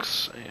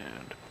 6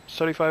 and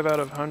 75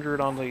 out of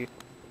 100 on the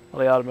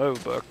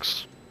automotive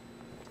books.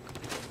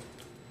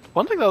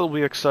 One thing that will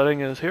be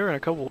exciting is here in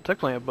a couple of tech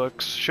planet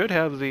books should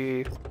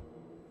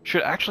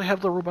actually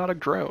have the robotic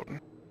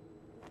drone.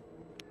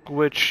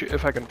 Which,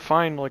 if I can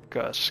find like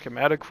a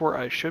schematic for it,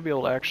 I should be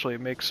able to actually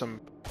make some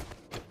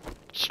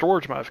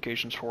storage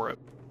modifications for it.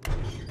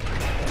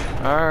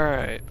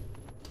 Alright.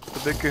 The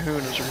big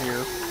kahunas are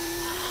here.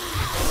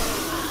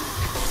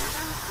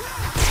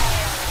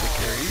 Take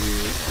care of you.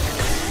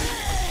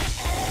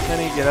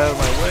 Penny, get out of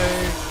my way.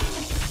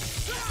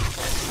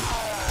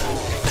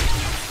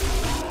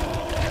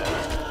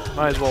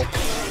 Might as well.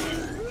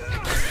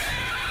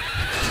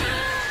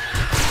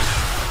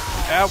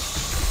 Ow!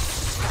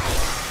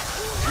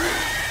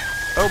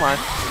 Oh my.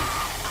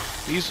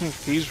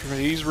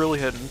 He's really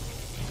hidden.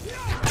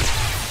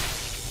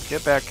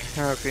 Get back,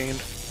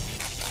 fiend.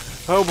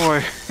 Oh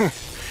boy.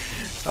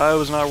 I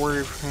was not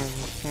worried,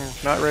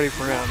 not ready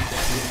for him.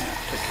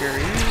 Take care of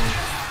you.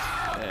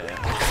 And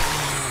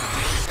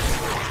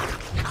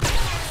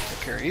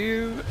take care of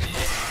you.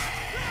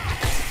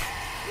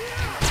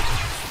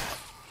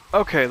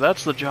 Okay,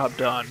 that's the job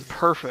done.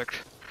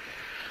 Perfect.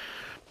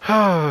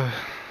 No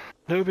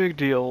big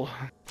deal.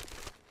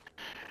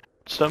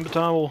 Stun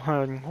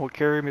baton will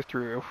carry me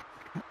through.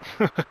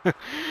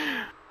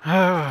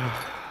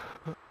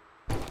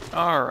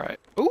 Alright.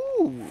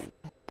 Ooh!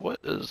 What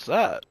is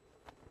that?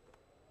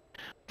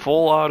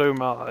 Full auto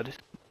mod.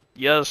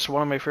 Yes,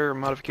 one of my favorite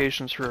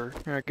modifications for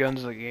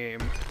guns in the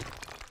game.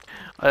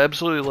 I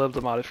absolutely love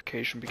the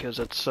modification because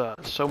it's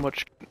so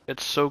much.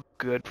 It's so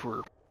good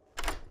for.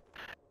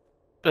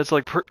 It's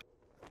like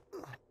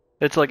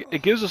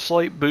it gives a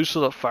slight boost to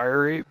the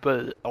fire rate, but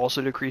it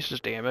also decreases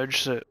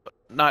damage. So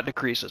not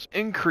decreases,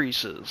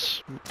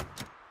 increases.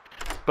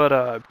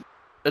 But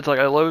it's like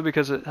I love it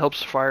because it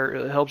helps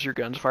your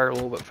guns fire a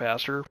little bit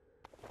faster.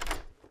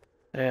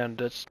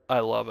 And I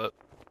love it.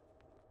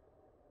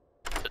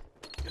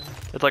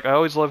 It's like I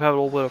always love having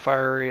a little bit of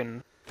fire rate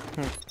and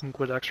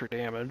with extra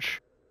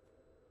damage.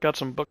 Got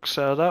some books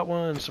out of that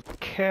one and some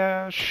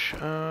cash.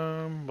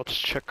 Let's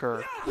check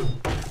our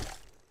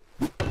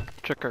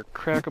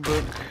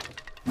crack-a-book.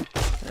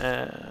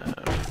 And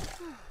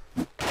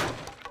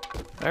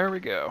there we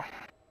go.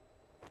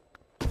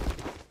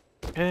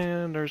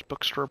 And there's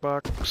bookstore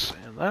box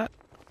and that.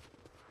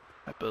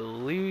 I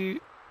believe.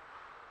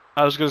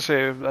 I was gonna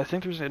say, I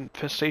think there's an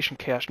infestation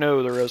cache.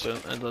 No, there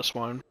isn't in this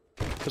one.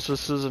 Because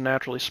this is a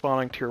naturally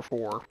spawning tier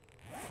 4.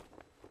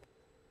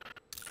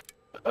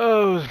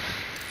 Oh,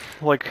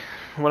 like,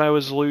 when I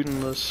was looting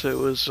this, it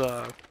was,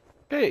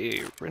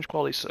 hey, range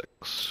quality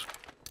 6.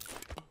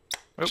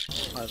 Oh,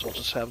 might as well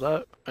just have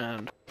that.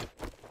 And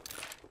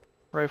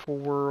Rifle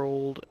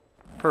World.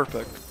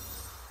 Perfect.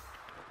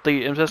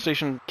 The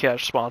infestation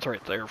cache spawns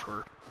right there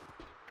for...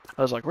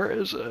 I was like, where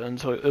is it? And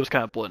so it was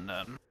kind of blending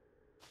in.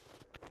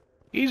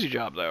 Easy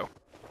job, though.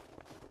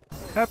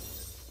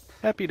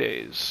 Happy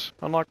days.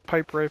 Unlock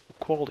pipe rifle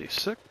quality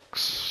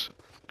 6.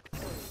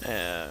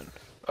 And...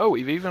 oh,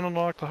 we've even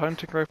unlocked the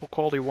hunting rifle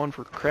quality 1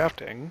 for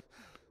crafting.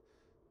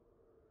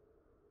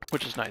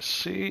 Which is nice to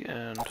see,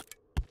 and...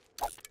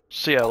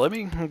 so yeah, let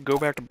me go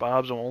back to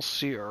Bob's and we'll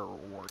see our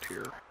reward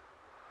here.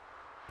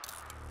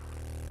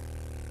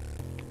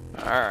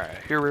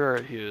 Alright, here we are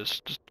at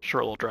Hughes. Just a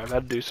short little drive. I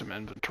had to do some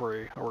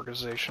inventory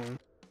organization.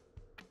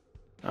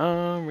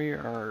 I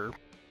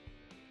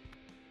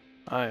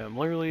am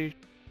literally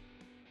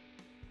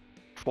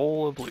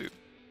full of loot.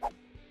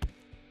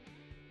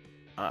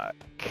 I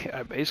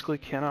basically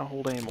cannot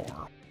hold any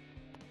more.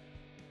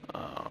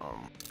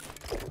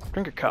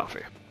 Drink a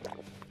coffee.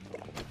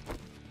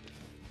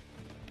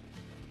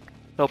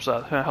 Helps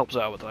out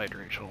with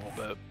hydration a little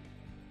bit.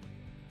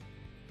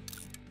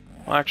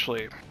 I'll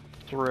actually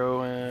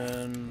throw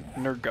in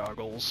nerd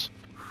goggles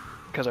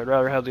because I'd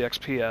rather have the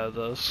XP out of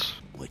this.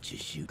 Which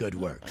is you. Good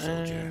work,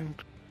 soldier. And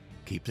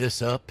keep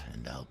this up,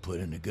 and I'll put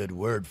in a good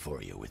word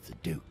for you with the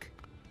Duke.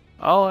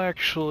 I'll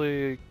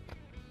actually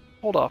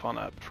hold off on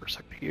that for a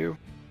second, Hugh.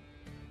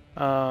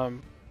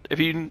 If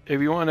you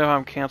want to know how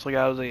I'm canceling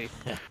out of the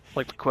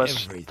like the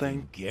quest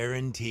thing,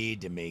 guaranteed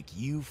to make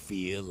you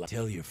feel like...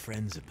 tell your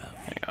friends about me.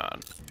 Hang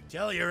on.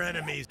 Tell your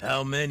enemies.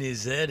 How many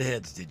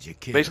Zedheads did you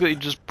kill? Basically, you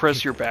just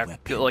press your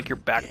back, like your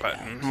back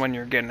button when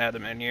you're getting out of the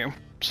menu.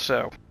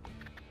 So,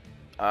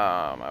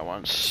 I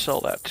want to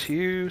sell that to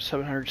you,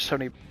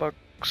 $770,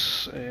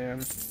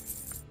 and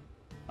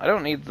I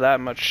don't need that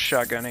much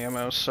shotgun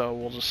ammo, so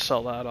we'll just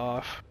sell that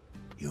off.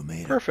 You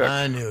made Perfect.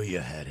 I knew you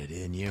had it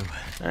in you.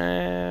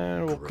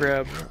 And we'll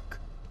grab. Work.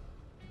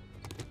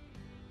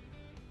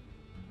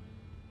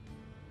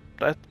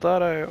 I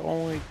thought I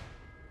only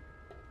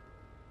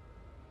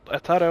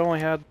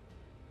had.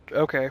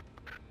 Okay.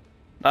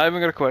 Not even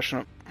gonna question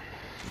it.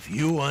 If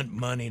you want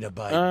money to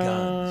buy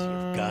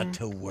guns, you've got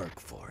to work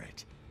for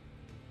it.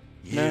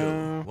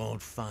 You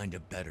won't find a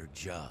better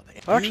job.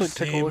 I'll actually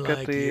take a look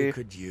at the. You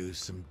could use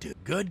some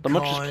good the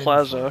Munch's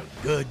Plaza.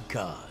 Good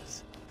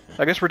cause.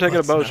 I guess we're taking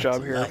a Bo's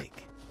job here.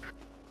 Like?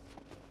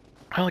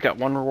 I only got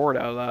one reward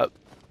out of that.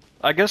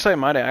 I guess I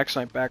might have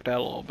accidentally backed out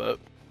a little bit.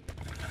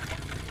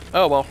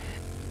 Oh well.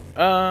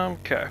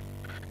 Okay.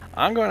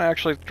 I'm going to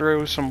actually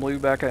throw some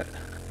loot back in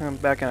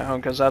at home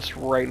because that's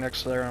right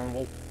next to there,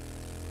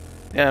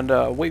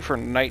 and wait for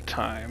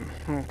nighttime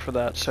for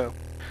that. So,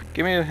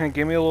 give me a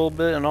little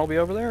bit, and I'll be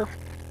over there.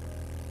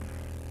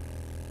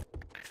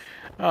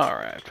 All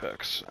right,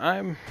 folks.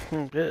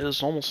 It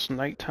is almost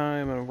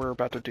nighttime, and we're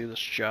about to do this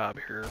job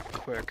here,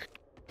 quick.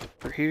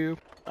 For Hugh,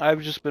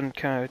 I've just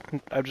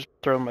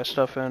thrown my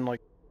stuff in,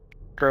 like,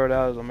 throw it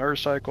out of the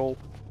motorcycle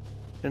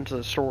into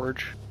the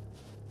storage.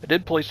 I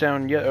did place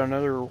down yet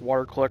another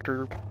water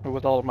collector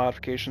with all the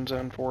modifications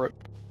in for it.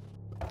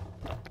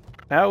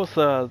 Now with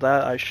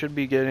that, I should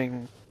be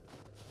getting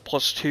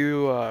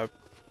 +2,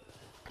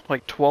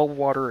 like 12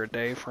 water a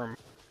day from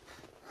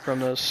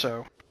this.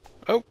 So,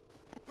 oh,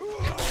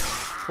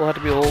 we'll have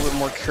to be a little bit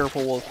more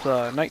careful with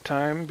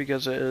nighttime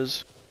because it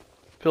is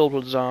filled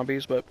with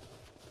zombies. But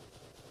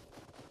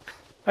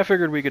I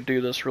figured we could do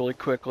this really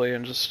quickly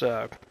and just,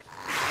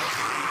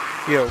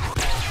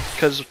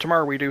 because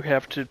tomorrow we do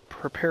have to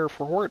prepare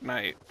for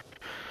Fortnite.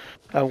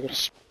 I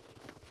almost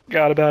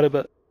forgot about it,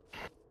 but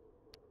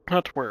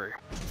not to worry.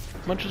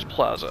 Munch's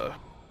Plaza.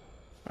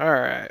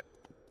 Alright.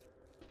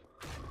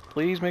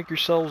 Please make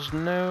yourselves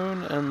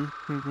known, and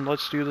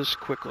let's do this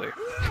quickly.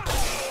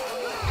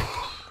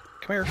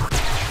 Come here.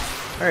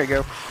 There you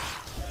go.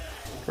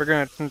 We're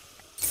gonna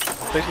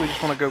basically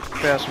just want to go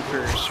fast and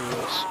furious through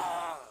this.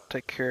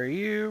 Take care of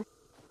you,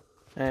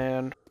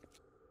 and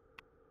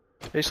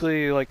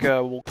basically, like,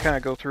 we'll kind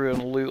of go through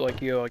and loot,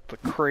 like, like the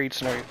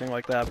crates and everything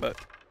like that, but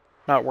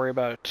not worry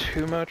about it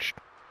too much.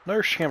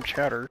 Another sham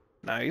chatter.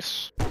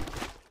 Nice.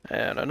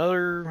 And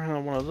another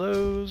one of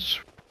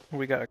those.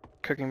 We got a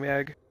cooking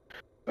bag.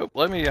 Oh,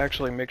 let me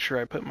actually make sure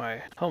I put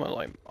my helmet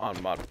light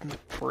on mod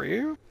for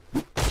you,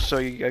 so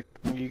you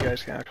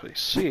guys can actually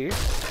see.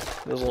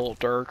 It's a little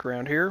dark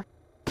around here.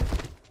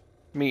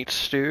 Meat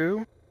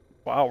stew.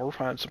 Wow, we're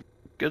finding some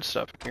good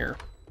stuff in here.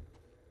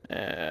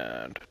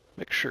 And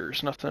make sure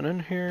there's nothing in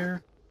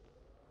here.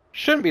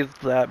 Shouldn't be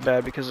that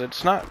bad because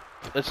it's not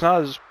as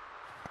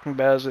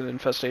bad as an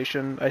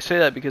infestation. I say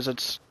that because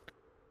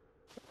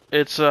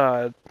this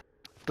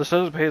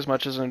doesn't pay as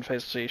much as an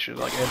infestation.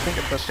 Like, I think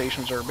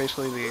infestations are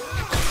basically the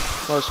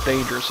most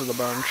dangerous of the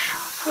bunch.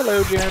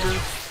 Hello, janitor.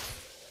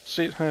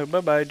 See,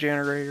 bye-bye,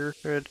 janitor.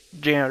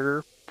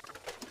 Janitor.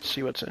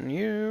 See what's in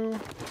you.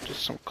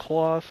 Just some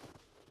cloth.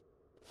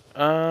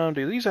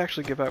 Do these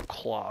actually give out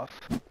cloth?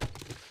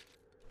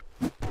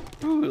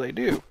 Ooh, they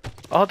do.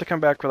 I'll have to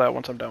come back for that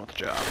once I'm done with the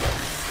job.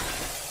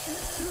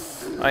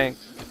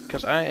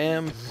 Because I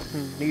am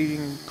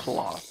needing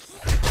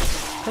cloth.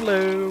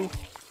 Hello.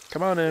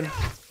 Come on in.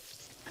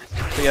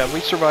 But yeah, we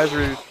survived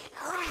through,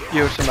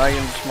 tonight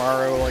and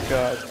tomorrow, like,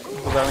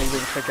 without anything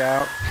to take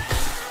out.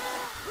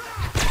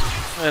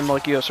 And,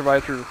 like,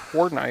 survive through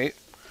Fortnite.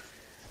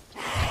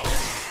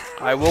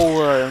 I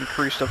will,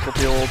 increase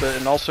difficulty a little bit,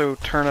 and also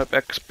turn up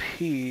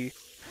XP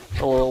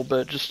a little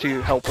bit, just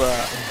to help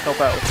out with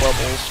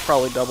levels.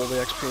 Probably double the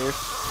XP.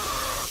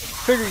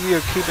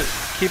 Figure,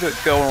 keep it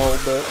going a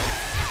little bit.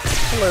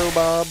 Hello,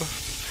 Bob.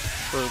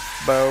 Or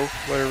Bo,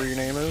 whatever your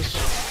name is.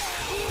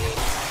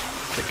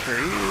 Take care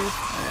of you,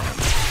 and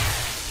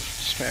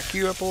smack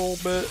you up a little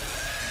bit,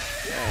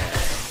 and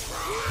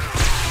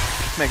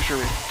make sure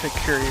we take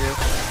care of you.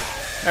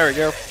 There we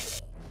go.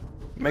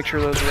 Make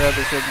sure those reds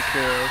are taken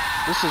care of.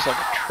 This is like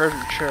a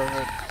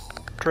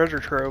treasure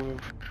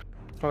trove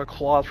of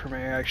cloth for me.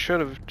 I should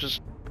have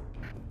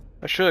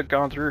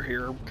gone through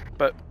here,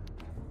 but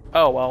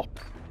oh well.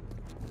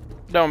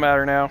 Don't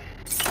matter now.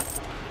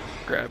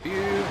 Grab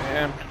you,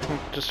 and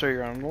just so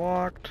you're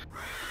unlocked.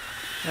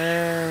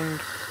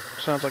 And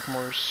sounds like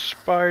more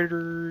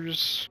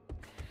spiders.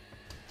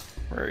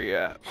 Where are you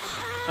at?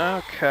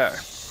 Okay.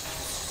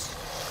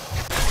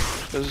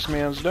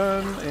 Businessman's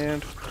done,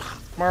 and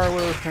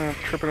Marla kind of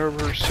tripping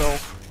over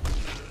herself.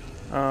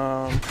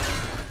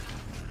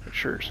 Make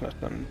sure there's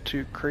nothing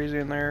too crazy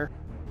in there.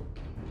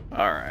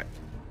 Alright.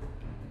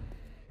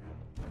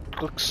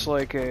 Looks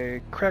like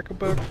a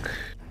crack-a-book,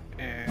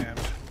 and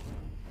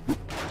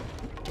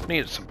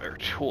needed some better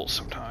tools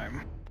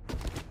sometime.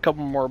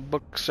 Couple more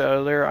books out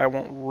of there. I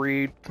won't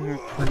read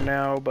for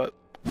now, but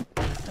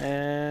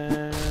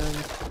and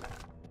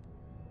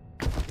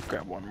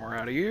grab one more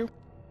out of you,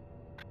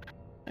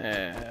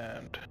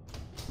 and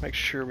make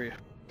sure we.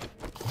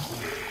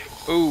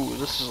 Ooh,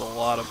 this is a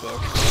lot of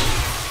books.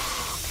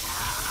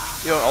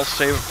 I'll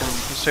save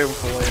them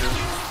for later.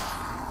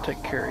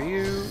 Take care of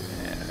you,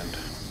 and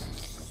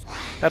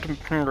have to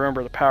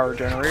remember the power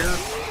generator.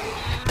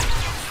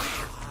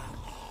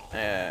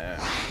 And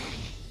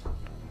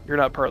you're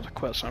not part of the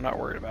quest, so I'm not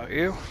worried about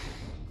you.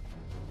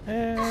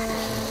 And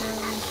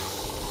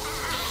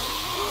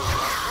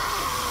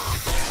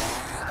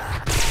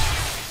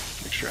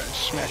make sure I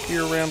smack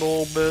you around a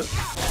little bit.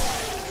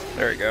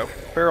 There you go.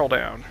 Barrel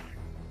down.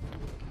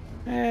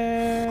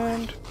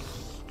 And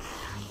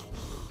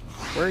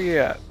where are you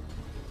at?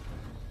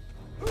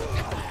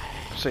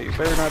 So you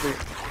better not be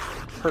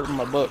hurting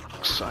my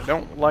books. I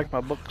don't like my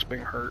books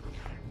being hurt.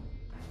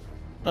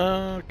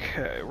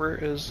 Okay, where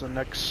is the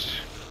next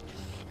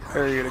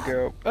area to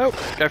go? Oh,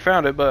 I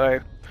found it,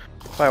 but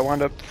I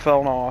wound up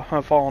falling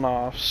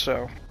off,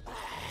 so.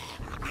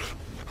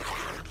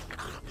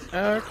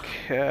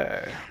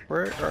 Okay,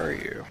 where are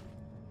you?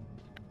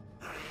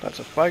 That's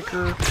a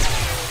biker.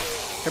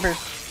 Come here.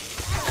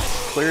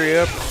 Clear you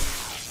up.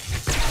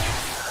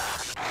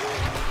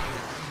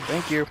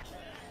 Thank you.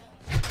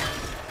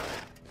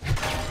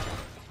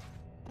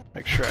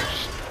 Make sure I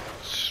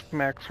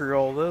smack through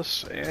all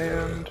this,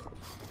 and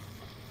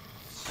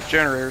the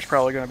generator's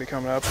probably going to be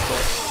coming up,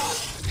 but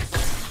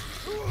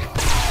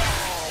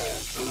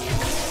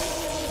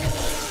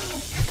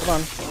come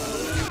on.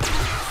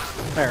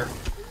 There.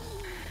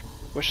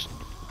 Wish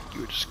you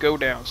would just go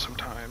down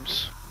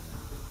sometimes.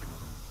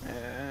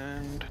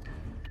 And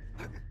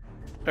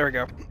there we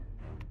go.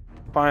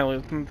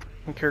 Finally,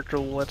 the character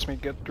lets me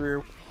get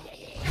through.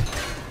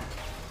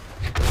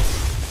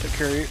 Take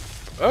care of you.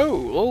 Oh, a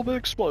little bit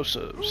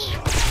explosives.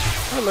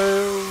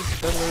 Hello,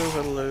 hello,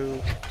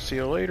 hello. See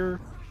you later.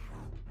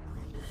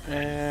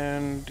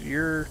 And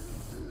you're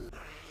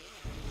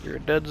a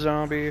dead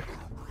zombie.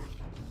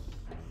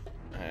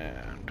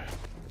 And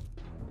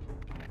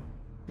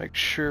make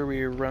sure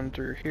we run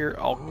through here.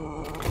 I'll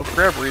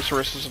grab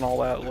resources and all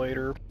that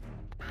later.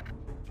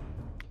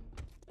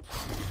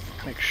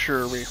 Make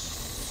sure we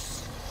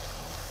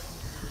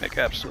make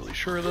absolutely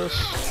sure of this.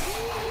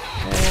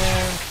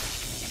 And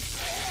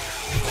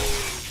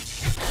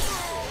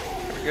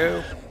there we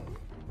go.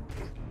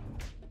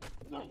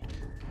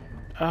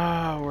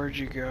 Ah, where'd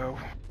you go?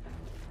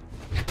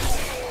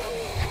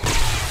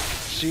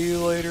 See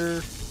you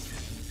later.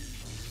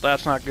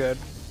 That's not good.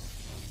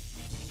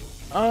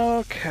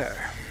 Okay.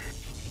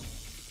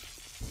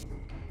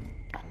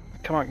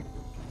 Come on.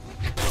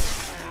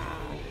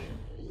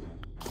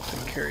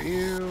 Take care of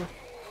you.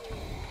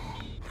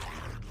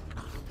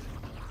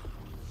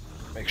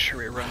 Make sure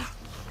we run.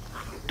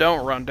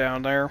 Don't run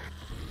down there.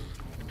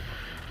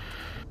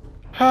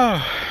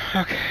 Oh,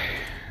 okay.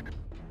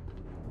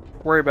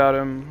 Worry about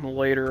him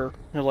later,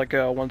 like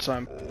once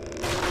I'm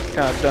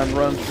kind of done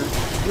running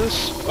through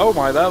this. Oh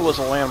my, that was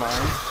a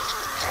landmine.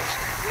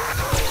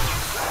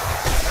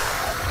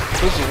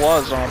 This is a lot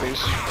of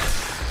zombies.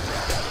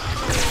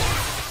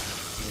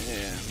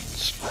 And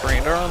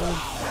sprained arm.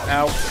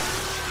 Ow.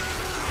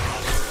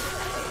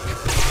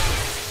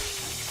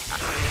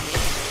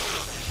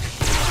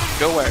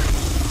 Go away.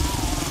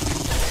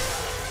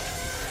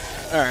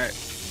 Alright.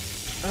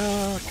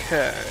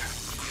 Okay.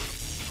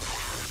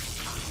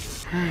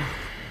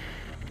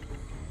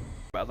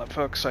 About that,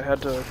 folks. I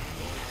had to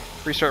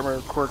restart my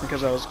recording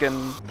because I was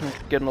getting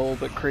a little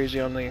bit crazy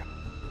on the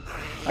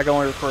I can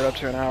only record up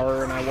to an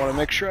hour, and I want to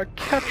make sure I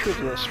capture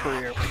this for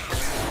you.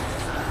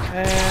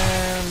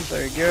 And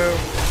there you go.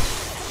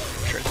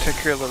 Try to take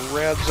care of the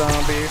red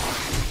zombie.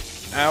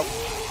 Out.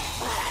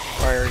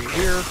 Why are you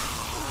here?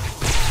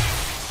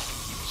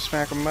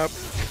 Smack him up.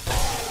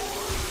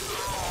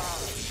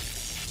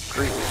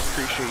 Greatly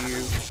appreciate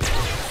you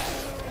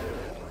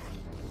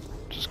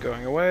just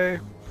going away.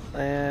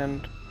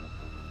 And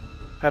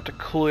have to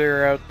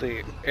clear out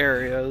the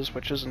areas,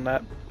 which isn't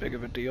that big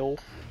of a deal.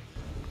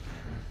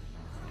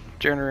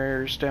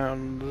 Generators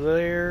down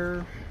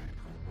there.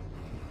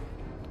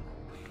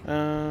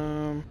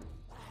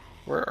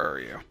 Where are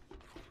you?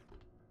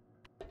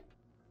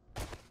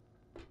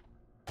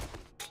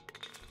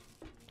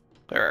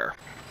 There.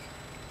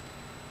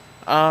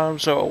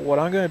 So what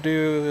I'm going to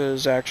do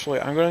is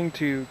I'm going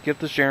to get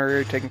this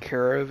generator taken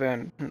care of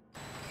and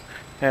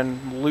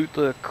loot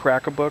the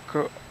Cracker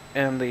Book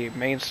and the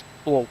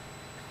loot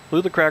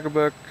the Cracker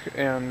Book,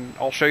 and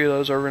I'll show you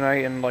those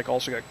overnight, and like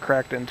also get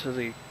cracked into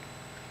the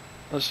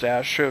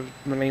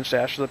main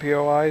stash of the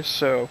POI.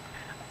 So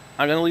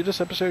I'm going to leave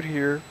this episode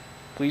here.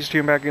 Please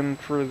tune back in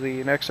for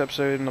the next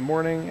episode in the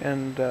morning,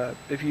 and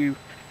if you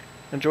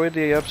enjoyed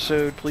the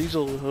episode, please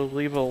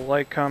leave a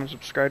like, comment,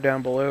 subscribe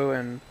down below,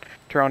 and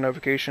turn on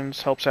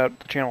notifications. Helps out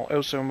the channel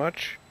oh so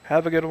much.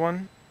 Have a good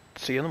one.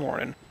 See you in the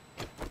morning.